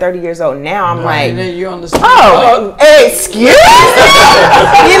 like I'm 30 years old now, I'm like, you understand. Excuse me?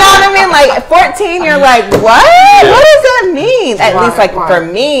 You know what I mean? Like 14, you're like, what? What does that mean? At least like for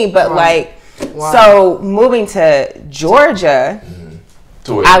me, but like, so moving to Georgia.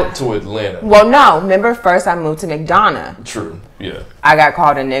 To Atlanta. Well, no. Remember, first I moved to McDonough. True. Yeah. I got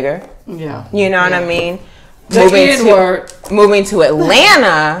called a nigger. Yeah. You know what I mean? Moving to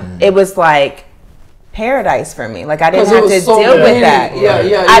Atlanta, it was like paradise for me. Like I didn't have to deal with that.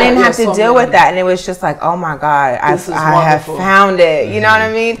 I didn't have to deal with that, and it was just like, oh my God, I have found it. You know what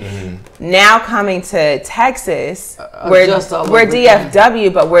I mean? Now coming to Texas, we're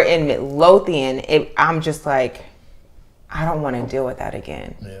DFW, but we're in Midlothian. I'm just like, I don't want to deal with that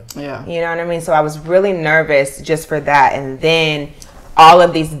again. Yeah. You know what I mean? So I was really nervous just for that. And then all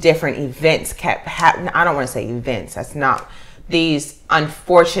of these different events kept happening. I don't want to say events. That's not. These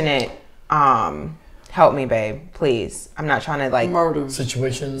unfortunate, help me, babe, please. I'm not trying to like. Murder.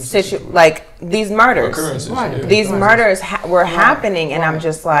 Situations. Like these murders. Occurrences. Right. These murders were happening. And I'm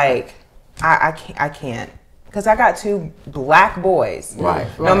just like, I can't. Because I got two Black boys. Right.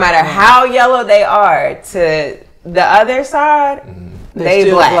 No matter how yellow they are to the other side, they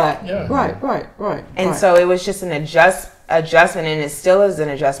Black. Yeah. Right. And so it was just an adjustment, and it still is an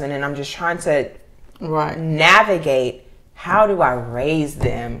adjustment. And I'm just trying to navigate, how do I raise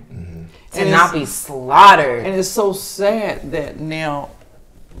them to not be slaughtered? And it's so sad that now,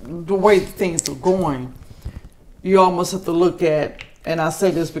 the way things are going, you almost have to look at, and I say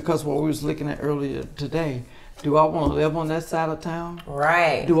this because what we was looking at earlier today, do I want to live on that side of town?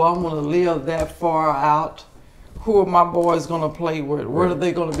 Right. Do I want to live that far out? Who are my boys going to play with? Where are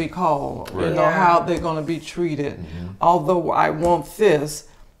they going to be called? You know, how they're going to be treated? Although I want this,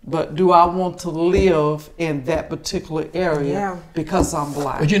 but do I want to live in that particular area because I'm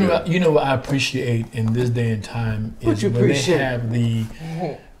Black? But you know what I appreciate in this day and time is when they have the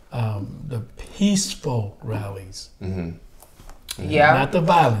peaceful rallies. Yeah. Not the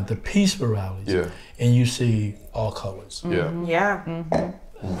violent, the peaceful rallies. Yeah. And you see all colors. Yeah.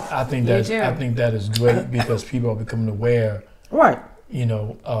 I think that is great because people are becoming aware, you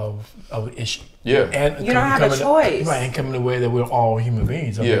know, of the issue. Yeah. And you don't have a choice. And coming aware that we're all human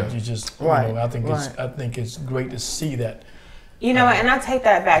beings. I mean, you just you know, I think it's great to see that. You know, and I take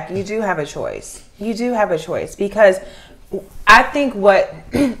that back. You do have a choice. You do have a choice because I think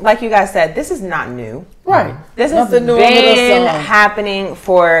like you guys said, this is not new. Right. This has been happening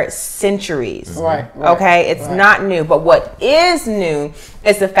for centuries. Right. Okay? It's not new. But what is new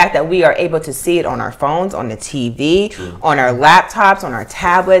is the fact that we are able to see it on our phones, on the TV, on our laptops, on our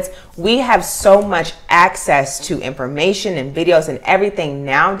tablets. We have so much access to information and videos and everything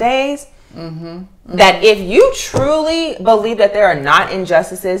nowadays. That if you truly believe that there are not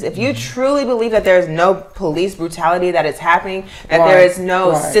injustices, if you truly believe that there is no police brutality that is happening, that there is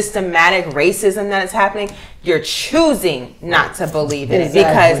no systematic racism that is happening, you're choosing not to believe in it.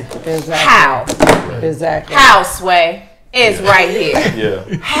 Because how? Exactly. How, Sway? Is right here. Yeah.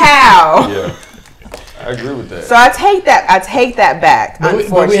 How? Yeah. I agree with that. So I take that back,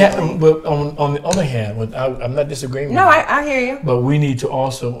 unfortunately. But on the other hand, I'm not disagreeing with you. No, I hear you. But we need to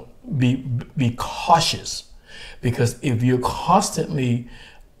also be cautious, because if you're constantly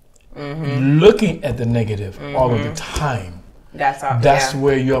looking at the negative all of the time, that's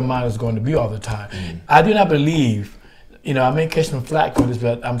where your mind is going to be all the time. I do not believe, I may catch some flack for this,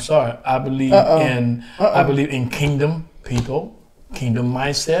 but I'm sorry. I believe I believe in kingdom people, kingdom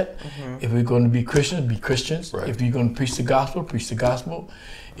mindset. If we're going to be Christians, be Christians. Right. If you're going to preach the gospel, preach the gospel.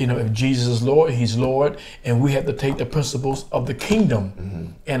 If Jesus is Lord, He's Lord, and we have to take the principles of the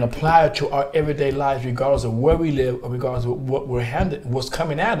kingdom and apply it to our everyday lives, regardless of where we live, or regardless of what what's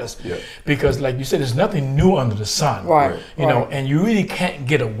coming at us. Yeah. Because, like you said, there's nothing new under the sun. Right. And you really can't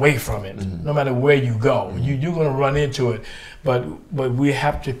get away from it, no matter where you go. You're going to run into it, but we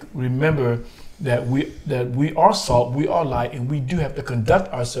have to remember that we are salt, we are light, and we do have to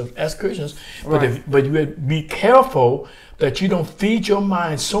conduct ourselves as Christians. But you be careful that you don't feed your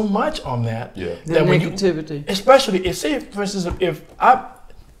mind so much on that. The that negativity. Especially if, say, for instance, if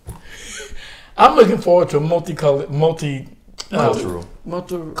I'm looking forward to a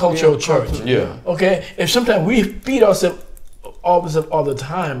multicultural church. Yeah. Okay. If sometimes we feed ourselves all this all the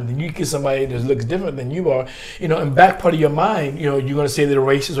time, and then you get somebody that looks different than you are, in back part of your mind, you're going to say they're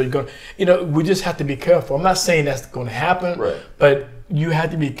racist, or you're going, we just have to be careful. I'm not saying that's going to happen, but you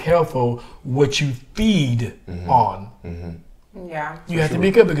have to be careful what you feed on. Yeah. You have to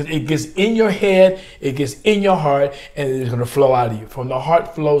be careful, because it gets in your head, it gets in your heart, and it's going to flow out of you. From the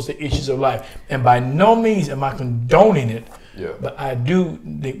heart flows the issues of life. And by no means am I condoning it. Yeah. But I do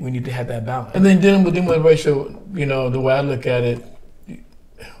think we need to have that balance. And then dealing with racial, the way I look at it,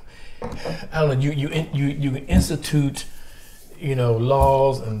 I don't know, you can institute,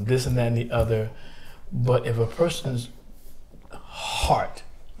 laws and this and that and the other, but if a person's heart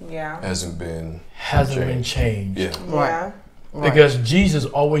hasn't been changed. Yeah. Right. Because Jesus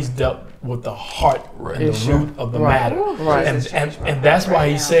always dealt with the heart and the root of the matter. Right. And that's why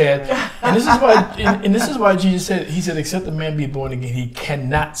he said, and this is why Jesus said, he said, except a man be born again, he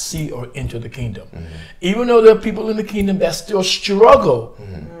cannot see or enter the kingdom. Even though there are people in the kingdom that still struggle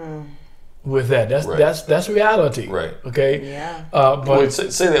with that. That's reality. Right. Okay. Yeah. But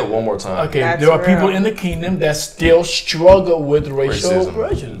say that one more time. Okay. There are people in the kingdom that still struggle with racism.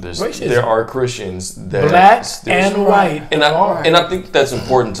 There are Christians that black still and white, and I think that's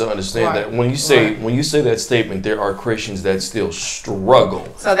important to understand that when you say that statement, there are Christians that still struggle.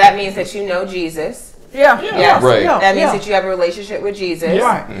 So that means that you know Jesus. Yeah. Yes. Right. That means that you have a relationship with Jesus.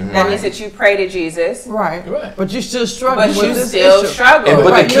 Right. That means that you pray to Jesus. Right. But you still struggle with this still issue. struggle.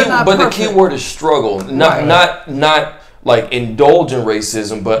 But the key word is struggle. Not like indulge in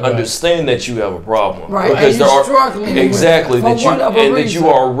racism, but understand that you have a problem. Right. Because and you're struggling that you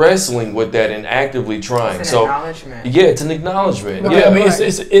are wrestling with that and actively trying. It's an acknowledgement. Yeah, it's an acknowledgement. Right. Yeah. I mean,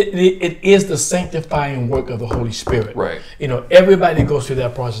 it is the sanctifying work of the Holy Spirit. Right. Everybody goes through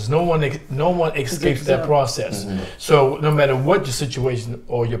that process. No one escapes that process. So no matter what your situation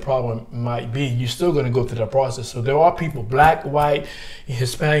or your problem might be, you're still going to go through that process. So there are people, black, white,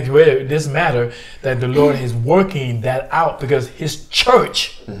 Hispanic, whatever, it doesn't matter, that the Lord is working that out, because His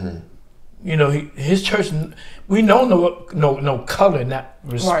church, His church, we know no color, not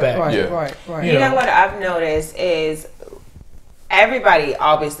respect. Right. You know what I've noticed is everybody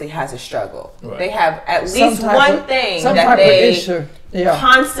obviously has a struggle. Right. They have at least one thing that they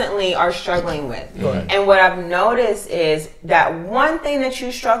constantly are struggling with. Right. And what I've noticed is that one thing that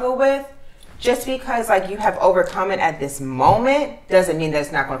you struggle with, just because you have overcome it at this moment doesn't mean that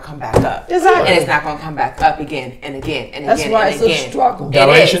it's not going to come back up. Exactly. And it's not going to come back up again and again and That's again why and it's again. a struggle.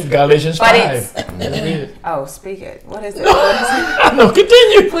 Galatians 5. Oh, speak it. What is it? No,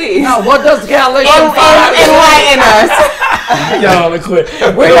 continue. Please. Now, what does Galatians 5 enlighten us? Y'all are quick.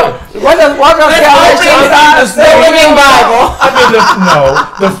 What does Galatians 5 say? The Living Bible.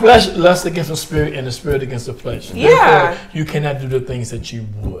 The flesh lusts against the spirit, and the spirit against the flesh. Yeah. Therefore, you cannot do the things that you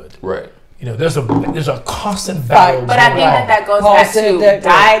would. Right. You know, there's a constant battle. But I think that goes back to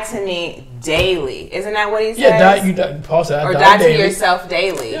die to me daily. Isn't that what he says? Paul said, or die to yourself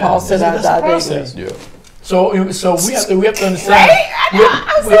daily. Yeah, Paul said, I die daily. Yeah. So we have to understand. Right?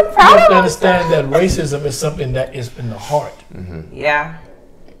 We have to understand that racism is something that is in the heart. Mm-hmm. Yeah.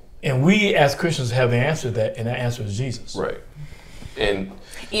 And we as Christians have the answer to that, and that answer is Jesus. Right. And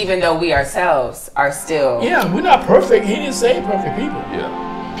even though we ourselves are still. Yeah, we're not perfect. He didn't say perfect people. Yeah.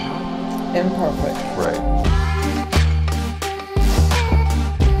 Imperfect. Right.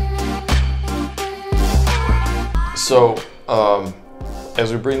 So,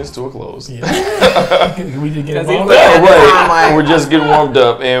 as we bring this to a close, we did get involved. Right, we're just getting warmed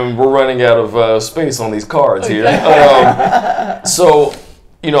up, and we're running out of space on these cards here. So,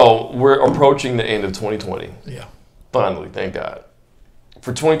 you know, we're approaching the end of 2020. Yeah. Finally, thank God.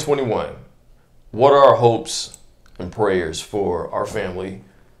 For 2021, what are our hopes and prayers for our family,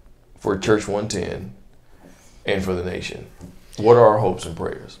 for Church 110, and for the nation? What are our hopes and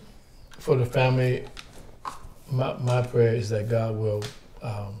prayers? For the family, my prayer is that God will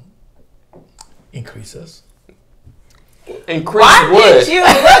increase us. Increase what? Did you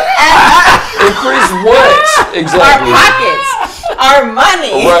look at increase what? Exactly. Our pockets, our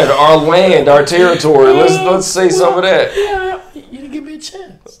money. Right, our land, our territory. Let's say some of that. Yeah, you didn't give me a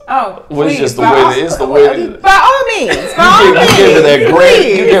chance. Oh, well, it's just the by way. It's the way. By all means. You gave her that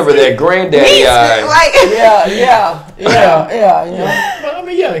You gave her that granddaddy eye. Like, yeah. But I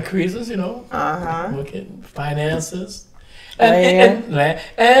mean, increases. You know. Look at finances.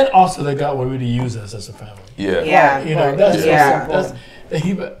 And also that God will really use us as a family. Yeah. You know, that's that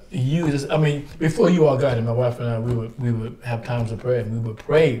He uses. I mean, before you all got here, my wife and I, we would have times of prayer, and we would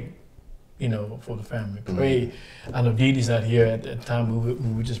pray, you know, for the family. Pray. Mm-hmm. I know Dee Dee's not here at that time. We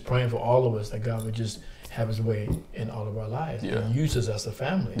were just praying for all of us that God would just have His way in all of our lives and use us as a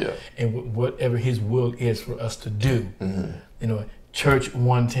family. Yeah. And whatever His will is for us to do. Mm-hmm. You know, Church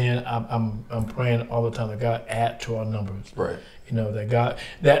 110. I'm praying all the time that God add to our numbers. Right. You know that God.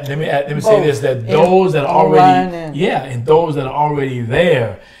 That let me say this: that those that are already and those that are already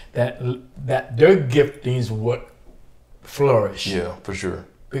there, that their giftings would flourish. Yeah, for sure.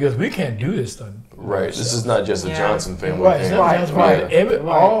 Because we can't do this thing. Right. This is not just a Johnson family. Right. That's right.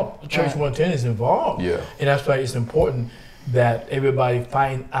 All Church 110 is involved. Yeah. And that's why it's important that everybody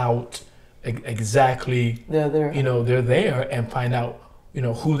find out exactly. They're there and find out. You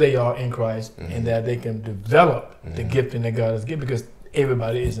know who they are in Christ, and that they can develop the gifting that God has given, because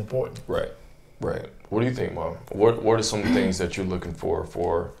everybody is important. Right, right. What do you think, Mom? What are some things that you're looking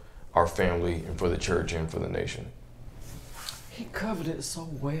for our family and for the church and for the nation? He covered it so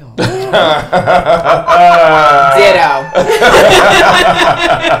well. Ditto.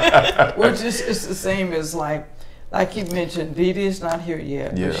 Which is it's the same as like you mentioned. Dee Dee is not here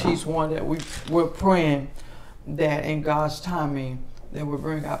yet, but she's one that we're praying that in God's timing. That will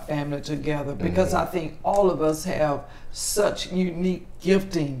bring our family together, because I think all of us have such unique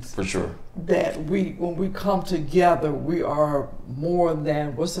giftings. For sure. That when we come together, we are more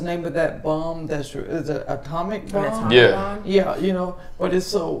than, what's the name of that bomb? Is it atomic bomb? Yeah, you know. But it's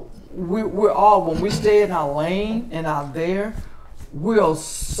so we're all, when we stay in our lane and out there, we're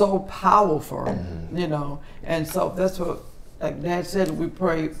so powerful, you know. And so that's what, like Dad said, we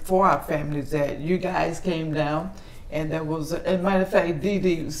pray for our families that you guys came down. And there was, as a matter of fact, Dee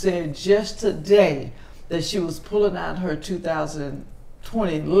Dee said just today that she was pulling out her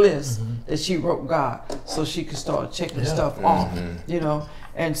 2020 list that she wrote God, so she could start checking stuff off, you know.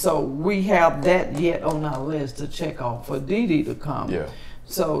 And so we have that yet on our list to check off for Dee Dee to come. Yeah.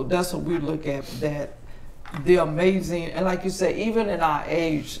 So that's what we look at, that the amazing, and like you say, even in our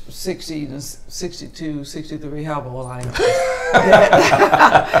age, 60 to 62, 63, however old I am,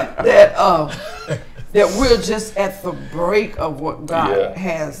 that we're just at the break of what God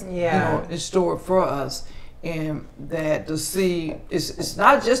has, you know, in store for us, and that to see it's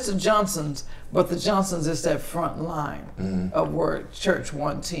not just the Johnsons, but the Johnsons is that front line of where Church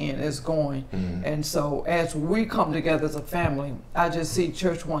 110 is going, and so as we come together as a family, I just see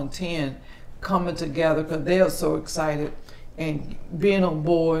Church 110 coming together because they are so excited and being on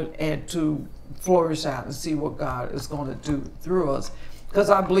board and to flourish out and see what God is going to do through us, because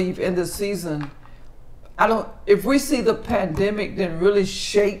I believe in this season. If we see the pandemic didn't really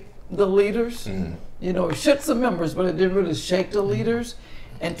shake the leaders, you know, it shook some members, but it didn't really shake the leaders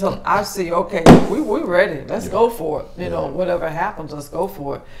until I see, okay, we're ready. Let's go for it. You know, whatever happens, let's go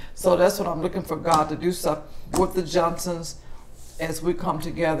for it. So that's what I'm looking for God to do stuff with the Johnsons as we come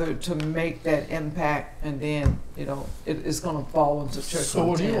together to make that impact, and then, you know, it's going to fall into Church. So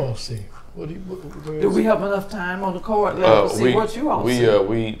what do you all see? Do we have enough time on the court? Let's see what you all see.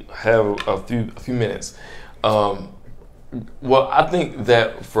 We have a few minutes. Well, I think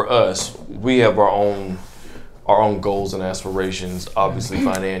that for us, we have our own goals and aspirations, obviously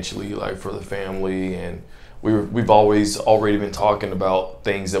financially, like for the family, and we've always already been talking about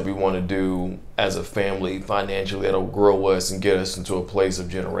things that we want to do as a family financially that'll grow us and get us into a place of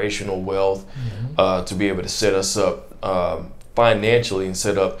generational wealth, to be able to set us up financially and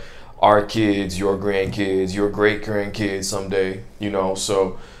set up our kids, your grandkids, your great grandkids someday,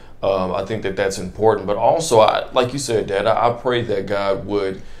 so I think that that's important. But also, like you said, Dad, I pray that God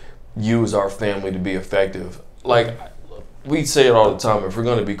would use our family to be effective. Like we say it all the time, if we're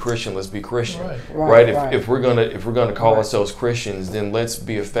going to be Christian, let's be Christian, right? If we're gonna call ourselves Christians, then let's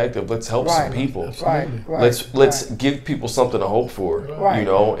be effective. Let's help some people. Let's give people something to hope for,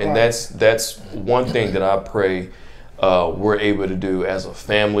 and that's one thing that I pray we're able to do as a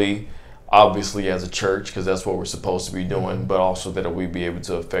family, obviously as a church, because that's what we're supposed to be doing, but also that we be able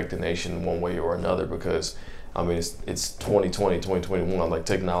to affect the nation in one way or another, because I mean, it's 2020, 2021, like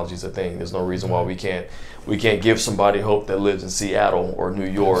technology's a thing. There's no reason why we can't give somebody hope that lives in Seattle or New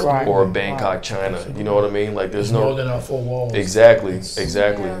York or Bangkok, China. You know what I mean? Like there's more than our four walls. Exactly.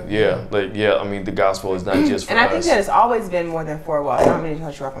 Yeah. I mean, the gospel is not just for us. And I think that it's always been more than four walls. I don't mean to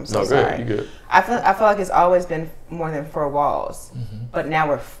cut you off. I'm so sorry. Good. You good. I feel like it's always been more than four walls, but now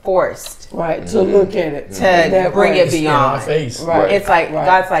we're forced to look at it, to bring it beyond. It's in our face. It's like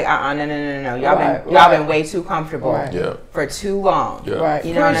God's like, no. Y'all been way too comfortable for too long. You know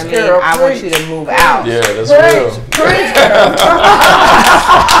what I mean? Girl, I want you to move out. Yeah, that's real. Preach, girl.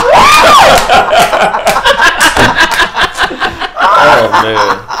 Oh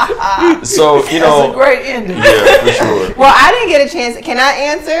man! So that's a great ending. Yeah, for sure. Well, I didn't get a chance. Can I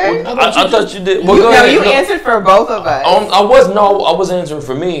answer? I thought you did. Well, go ahead. You answered for both of us. I was answering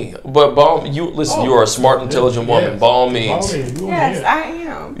for me. But you are a smart, intelligent woman. By all means. Yes, I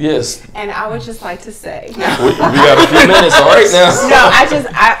am. Yes. And I would just like to say, we got a few minutes. All right now. No,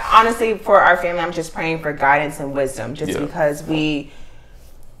 I honestly, for our family, I'm just praying for guidance and wisdom, just because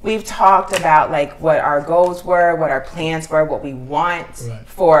we've talked about like what our goals were, what our plans were, what we want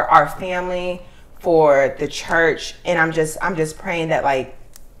for our family, for the church, and I'm just praying that, like,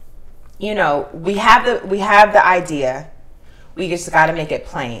 we have the idea, we just got to make it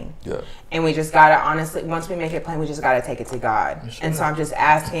plain, and we just got to honestly, once we make it plain, we just got to take it to God. And so I'm just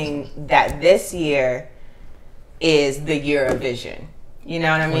asking that this year is the year of vision. You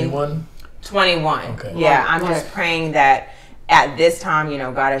know what I mean? 21. Okay. Yeah, I'm just praying that at this time,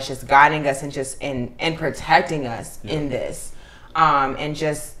 God is just guiding us and protecting us in this, and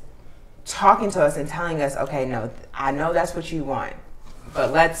just talking to us and telling us, okay, no, I know that's what you want,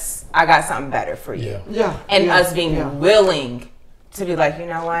 but I got something better for you. And us being willing to be like, you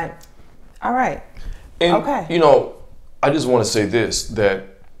know what? All right. And, I just want to say this, that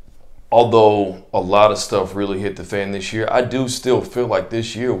although a lot of stuff really hit the fan this year, I do still feel like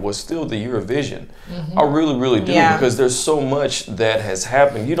this year was still the year of vision. I really, really do, because there's so much that has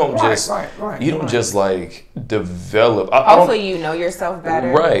happened. You don't just like develop. Hopefully, you know yourself better.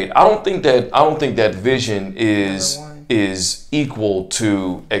 Right. I don't think that vision is equal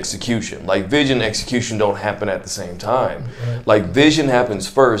to execution. Like vision and execution don't happen at the same time. Like vision happens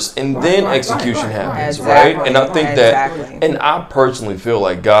first, and then execution happens. Right. And I think that, and I personally feel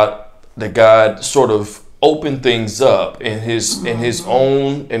like God sort of opened things up in his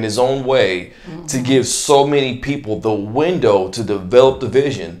own way to give so many people the window to develop the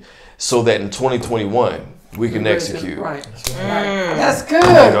vision, so that in 2021 we can execute. That's good.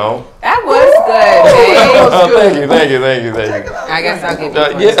 That was good. Thank you. I guess I'll give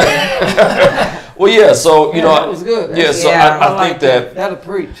you Well, yeah. So that was good. I think that that'll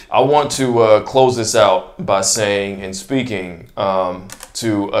preach. I want to close this out by saying and speaking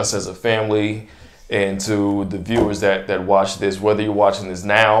to us as a family and to the viewers that watch this, whether you're watching this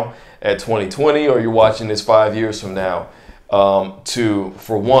now at 2020 or you're watching this 5 years from now,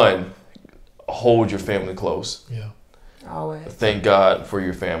 for one, hold your family close. Yeah. Always. Thank God for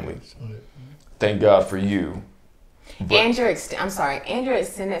your family. Thank God for you. And your extended family. And your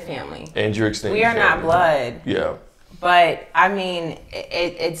extended family. We are not blood. Yeah. But I mean,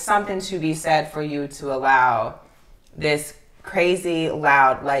 it's something to be said for you to allow this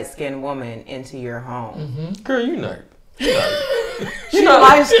loud, light-skinned woman into your home. Girl, you're not. She's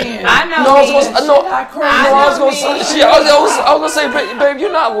light skinned. I know. I was gonna say, babe,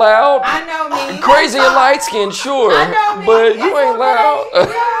 you're not loud. I know me. Crazy and light skinned, sure. I know me. But you ain't loud.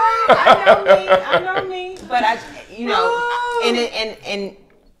 I know me. But and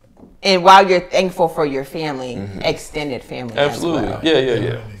And while you're thankful for your family, extended family. Absolutely. As well.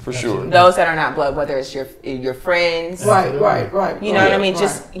 Yeah. For sure. Those that are not blood, whether it's your friends. Right. You know what I mean?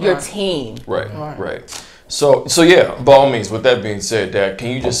 Just your team. Right. So yeah, by all means, with that being said, Dad,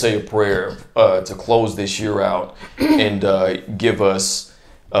 can you just say a prayer to close this year out and give us,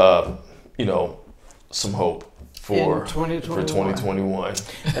 some hope for 2021.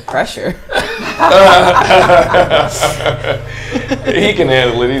 The pressure. He can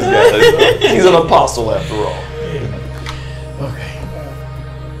handle it. He's an apostle after all. Okay.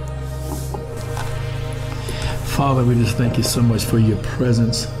 Father, we just thank you so much for your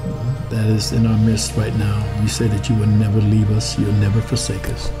presence that is in our midst right now. You say that you will never leave us, you'll never forsake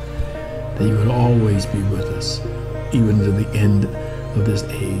us, that you will always be with us, even to the end of this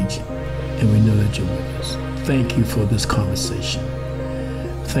age. And we know that you're with us. Thank you for this conversation.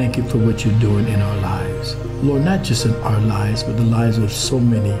 Thank you for what you're doing in our lives. Lord, not just in our lives, but the lives of so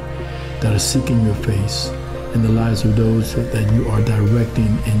many that are seeking your face, and the lives of those that you are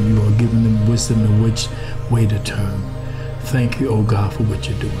directing and you are giving them wisdom in which way to turn. Thank you, oh God, for what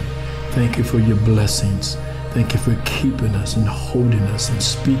you're doing. Thank you for your blessings. Thank you for keeping us and holding us and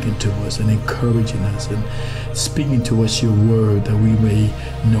speaking to us and encouraging us and speaking to us your word, that we may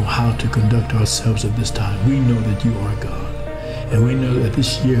know how to conduct ourselves at this time. We know that you are God. And we know that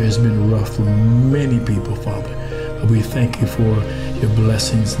this year has been rough for many people, Father. But we thank you for your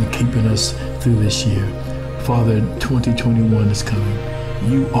blessings and keeping us through this year. Father, 2021 is coming.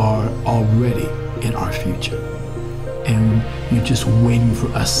 You are already in our future. And you're just waiting for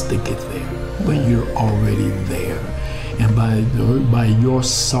us to get there. But you're already there. And by your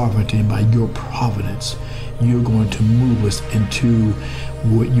sovereignty and by your providence, you're going to move us into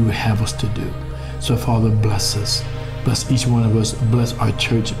what you have us to do. So, Father, bless us. Bless each one of us. Bless our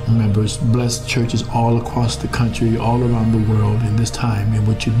church members. Bless churches all across the country, all around the world in this time and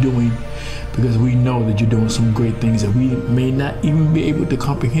what you're doing, because we know that you're doing some great things that we may not even be able to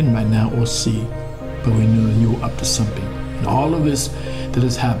comprehend right now or see. But we know that you're up to something. And all of this that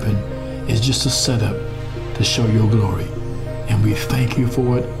has happened is just a setup to show your glory. And we thank you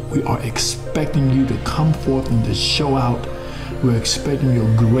for it. We are expecting you to come forth and to show out. We're expecting your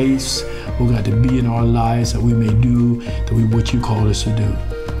grace, oh God, to be in our lives, that we may do what you called us to do.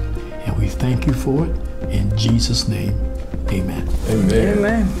 And we thank you for it. In Jesus' name, amen.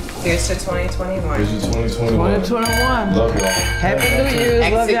 Amen. Here's to 2021. Here's to 2021. 2021. Love y'all. Happy New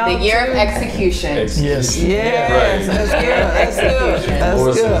Year's. Love y'all The year of too. execution. Yes. Yes, Right. that's good. That's good. Of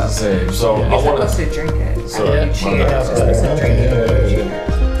course, That's it's the good. same. So I You're want supposed to drink it. Sorry. Cheers. You're supposed to drink it.